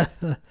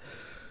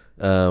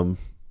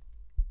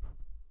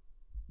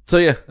 So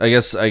yeah, I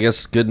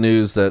guess good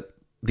news that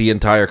the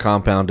entire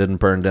compound didn't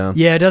burn down.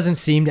 Yeah, it doesn't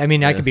seem. I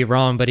mean, I could be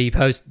wrong, but he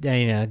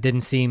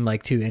didn't seem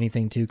like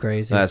anything too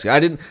crazy. That's, I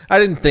didn't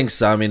think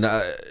so. I mean,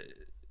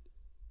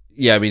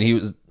 yeah, I mean he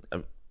was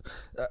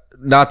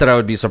not that I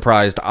would be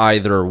surprised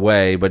either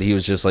way, but he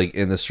was just like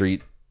in the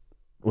street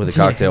with a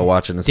cocktail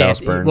watching his house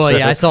burn. Well, so.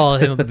 yeah, I saw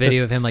a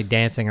video of him like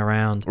dancing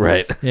around.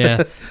 Right.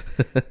 Yeah.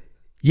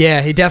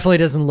 Yeah, he definitely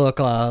doesn't look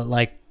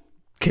like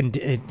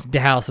the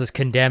house is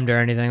condemned or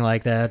anything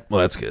like that. Well,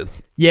 that's good.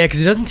 Yeah,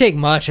 because it doesn't take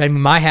much. I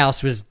mean, my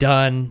house was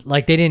done.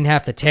 Like, they didn't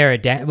have to tear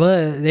it down.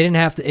 Well, they didn't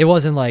have to. It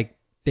wasn't like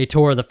they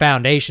tore the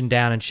foundation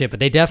down and shit, but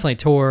they definitely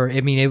tore.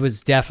 I mean, it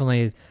was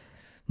definitely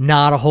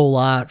not a whole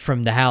lot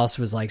from the house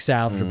was like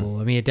salvageable.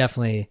 I mean, it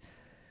definitely,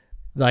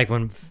 like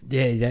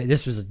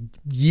this was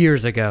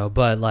years ago,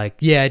 but like,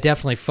 yeah, it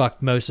definitely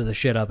fucked most of the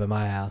shit up in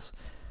my house.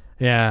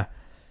 Yeah.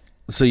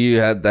 So you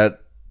had that.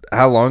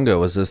 How long ago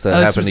was this that This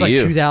happened was to like you?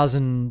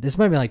 2000. This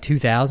might be like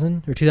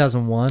 2000 or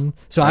 2001.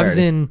 So I was Alrighty.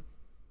 in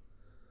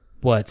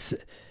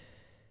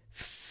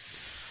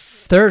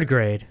third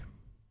grade.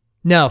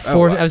 No,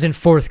 fourth. wow. I was in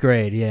fourth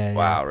grade. Yeah.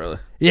 Wow, really?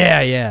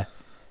 Yeah. Yeah.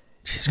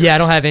 Jesus Yeah. I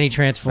don't Christ. have any I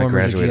Transformers.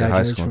 graduated or G.I. high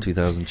Joes school in from-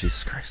 2000.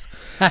 Jesus Christ.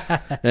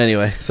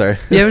 Anyway, sorry.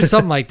 Yeah, it was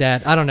something like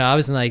that. I don't know. I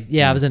was in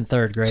I was in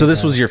third grade. So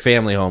this though. was your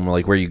family home,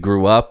 like where you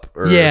grew up?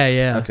 Or? Yeah,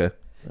 yeah. Okay.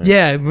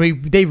 Yeah, we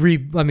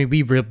rebuilt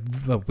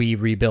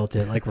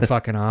it like we're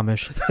fucking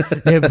Amish.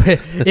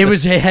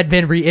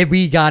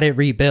 We got it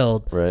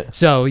rebuilt. Right.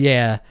 So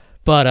yeah,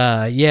 but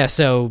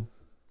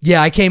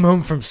I came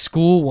home from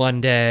school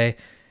one day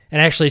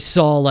and actually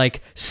saw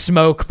like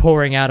smoke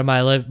pouring out of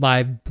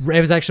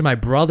it was actually my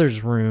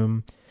brother's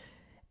room,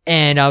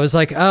 and I was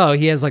like, oh,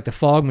 he has like the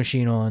fog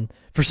machine on.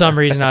 For some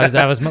reason,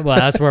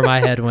 that's where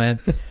my head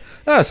went.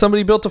 Ah,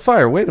 somebody built a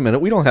fire. Wait a minute,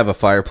 we don't have a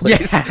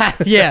fireplace.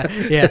 Yeah.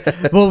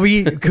 Well,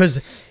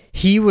 because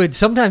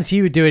sometimes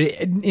he would do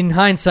it. In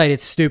hindsight,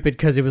 it's stupid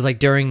because it was like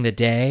during the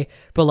day.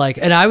 But like,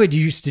 and I would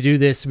used to do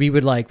this. We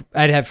would like,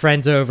 I'd have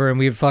friends over and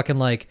we would fucking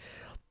like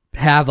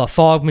have a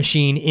fog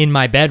machine in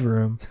my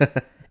bedroom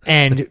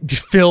and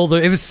just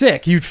it was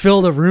sick. You'd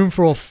fill the room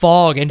full of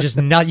fog and just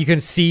you couldn't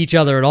see each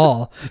other at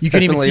all. You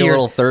couldn't even like see a your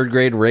little third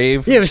grade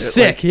rave. Yeah, it was shit,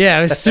 sick. like- Yeah,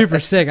 it was super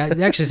sick. It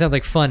actually sounds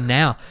like fun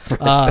now.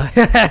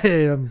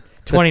 I'm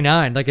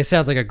 29. Like, it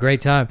sounds like a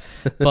great time.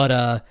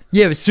 But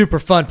yeah, it was super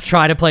fun.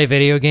 Try to play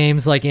video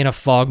games like in a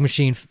fog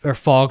machine or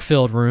fog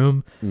filled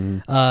room.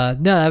 No,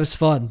 that was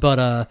fun.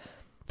 But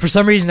for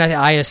some reason,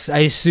 I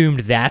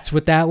assumed that's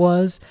what that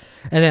was.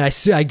 And then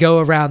I go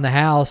around the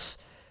house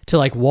to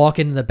like walk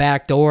into the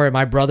back door, and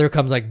my brother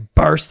comes like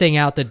bursting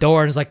out the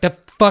door and is like, the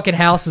fucking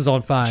house is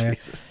on fire.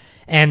 Jesus.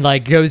 And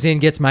like goes in,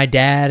 gets my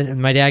dad,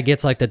 and my dad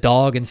gets like the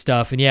dog and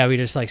stuff. And yeah, we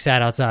just like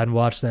sat outside and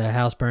watched the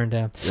house burn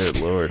down. Good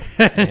Lord.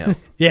 Yeah.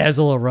 Yeah, it was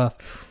a little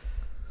rough.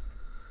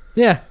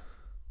 Yeah,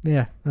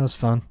 that was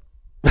fun.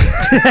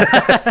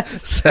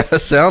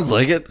 Sounds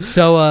like it.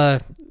 So,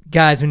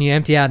 guys, when you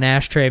empty out an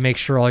ashtray, make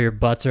sure all your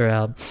butts are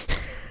out.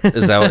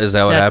 Is that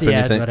what happened? Yeah,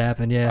 you that's think? what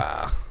happened. Yeah,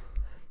 Wow.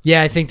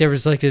 yeah. I think there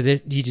was like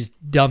he just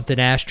dumped an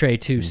ashtray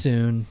too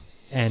soon,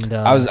 and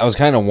I was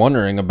kind of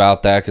wondering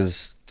about that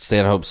because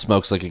Stanhope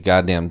smokes like a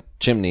goddamn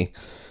chimney.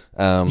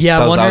 Yeah,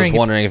 so I was if-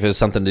 wondering if it was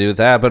something to do with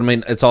that. But I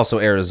mean, it's also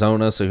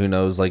Arizona, so who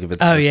knows? Like if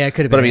it's yeah, it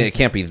could have But I been mean, it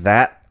can't be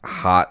that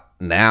hot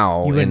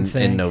now You wouldn't in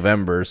think.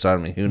 November. So I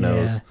mean, who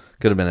knows? Yeah.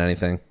 Could have been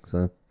anything.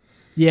 So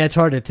Yeah, it's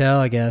hard to tell,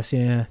 I guess.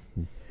 Yeah.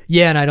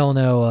 Yeah, and I don't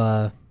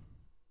know.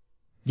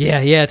 Yeah,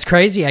 it's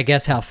crazy, I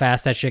guess, how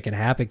fast that shit can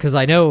happen. Because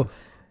I know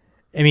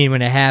I mean,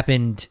 when it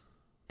happened,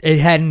 it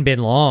hadn't been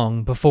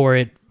long before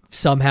it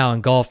somehow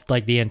engulfed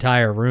like the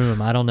entire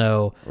room. I don't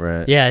know.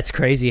 Right. Yeah, it's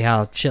crazy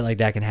how shit like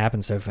that can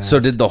happen so fast. So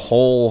did the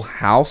whole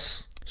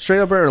house straight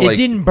up burn? Or It like,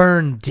 didn't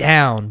burn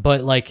down,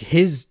 but like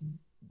his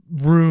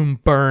room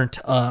burnt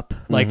up,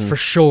 like for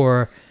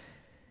sure.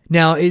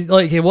 Now,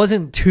 it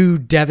wasn't too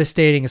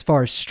devastating as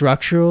far as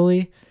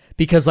structurally,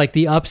 because like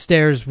the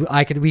upstairs,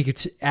 we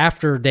could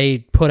after they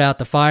put out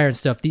the fire and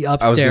stuff. The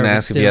upstairs. I was going to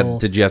ask still,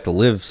 did you have to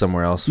live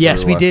somewhere else?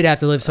 Yes, for a we while? did have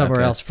to live somewhere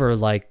Okay. else for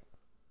like,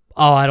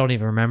 I don't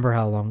even remember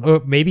how long.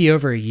 Oh, maybe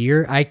over a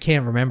year. I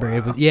can't remember.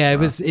 Wow.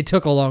 It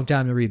took a long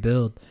time to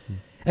rebuild.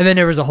 And then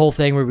there was a whole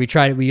thing where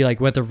we like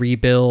went to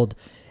rebuild,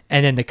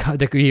 and then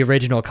the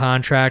original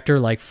contractor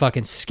like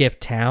fucking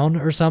skipped town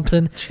or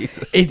something.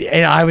 Jesus.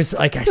 And I was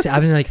like, I was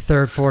in like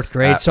 3rd, 4th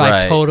grade, so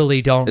right. I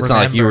totally don't It's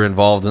remember. not like you were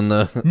involved in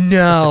the...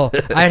 No,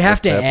 I'd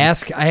have to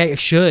ask. I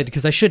should,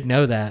 because I should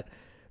know that.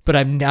 But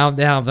I'm now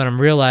that I'm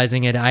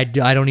realizing it, I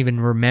don't even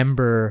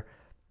remember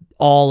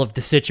all of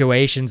the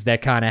situations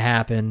that kind of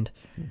happened.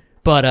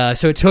 But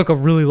so it took a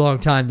really long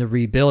time to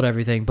rebuild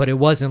everything, but it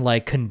wasn't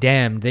like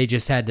condemned. They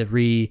just had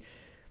to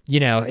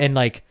and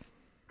like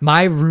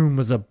my room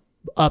was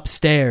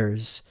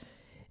upstairs,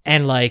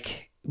 and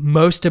like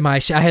most of my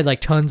I had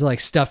like tons of like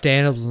stuffed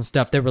animals and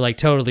stuff that were like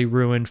totally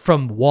ruined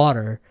from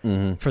water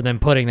for them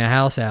putting the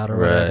house out or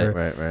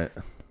whatever. Right.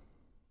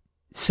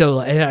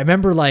 So, and I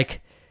remember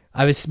like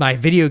my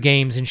video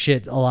games and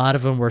shit, a lot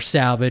of them were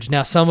salvaged.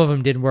 Now some of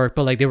them didn't work,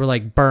 but like they were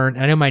like burnt.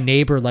 I know my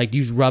neighbor like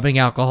used rubbing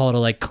alcohol to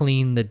like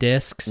clean the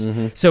discs.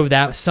 So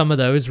that some of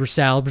those were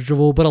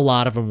salvageable, but a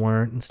lot of them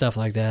weren't and stuff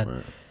like that.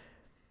 Right.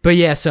 But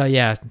yeah,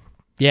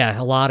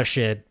 a lot of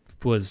shit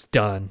was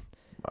done.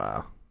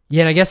 Wow.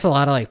 Yeah, and I guess a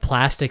lot of like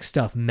plastic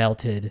stuff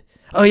melted.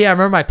 Oh yeah, I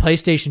remember my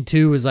PlayStation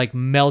 2 was like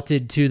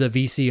melted to the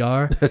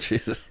VCR.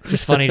 Jesus.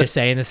 Just funny to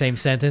say in the same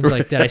sentence,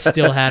 like that I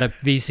still had a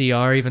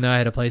VCR even though I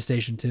had a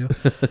PlayStation 2.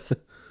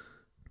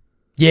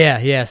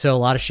 Yeah, so a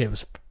lot of shit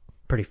was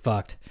pretty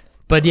fucked.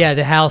 But yeah,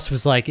 the house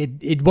was like,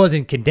 it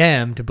wasn't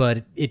condemned,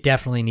 but it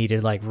definitely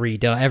needed like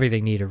redone.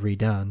 Everything needed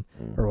redone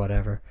or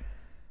whatever.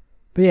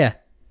 But yeah.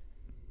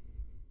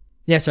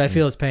 Yeah, so I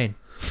feel his pain.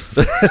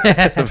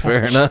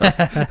 Fair enough.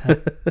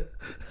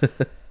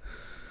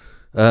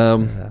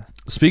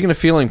 Speaking of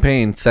feeling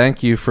pain,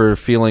 thank you for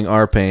feeling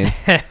our pain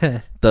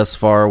thus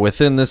far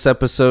within this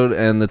episode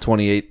and the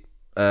 28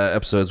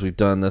 episodes we've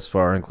done thus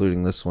far,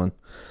 including this one,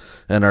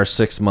 and our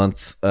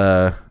 6-month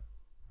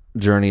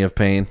journey of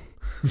pain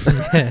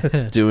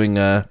doing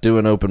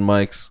open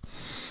mics.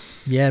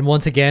 Yeah, and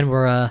once again,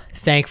 we're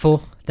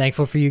thankful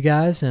for you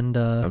guys, and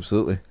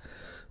Absolutely.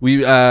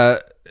 We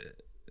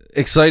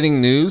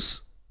exciting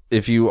news.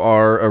 If you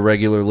are a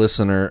regular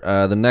listener,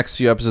 the next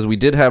few episodes, we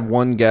did have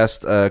one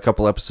guest a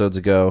couple episodes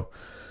ago,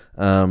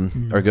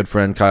 our good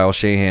friend Kyle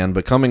Shahan.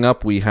 But coming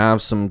up, we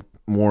have some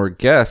more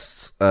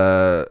guests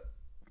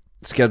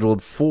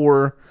scheduled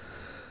for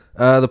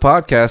the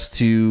podcast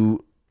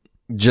to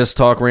just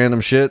talk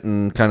random shit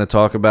and kind of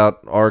talk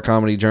about our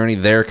comedy journey,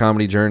 their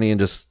comedy journey, and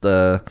just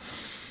the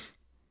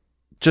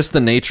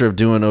nature of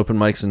doing open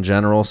mics in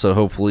general. So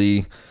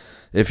hopefully,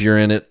 if you're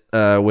in it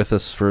with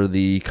us for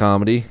the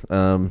comedy,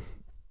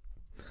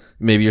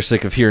 maybe you're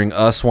sick of hearing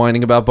us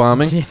whining about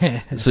bombing,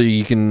 so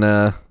you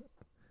can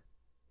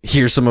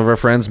hear some of our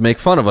friends make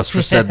fun of us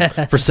for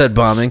said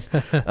bombing,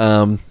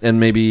 and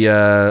maybe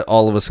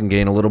all of us can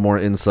gain a little more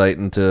insight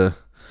into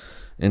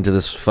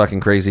this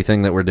fucking crazy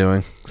thing that we're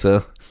doing.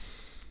 So,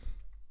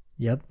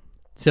 yep.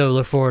 So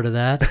look forward to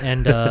that,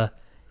 and you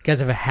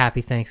guys have a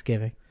happy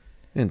Thanksgiving.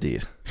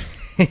 indeed.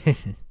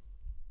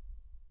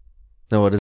 No, what is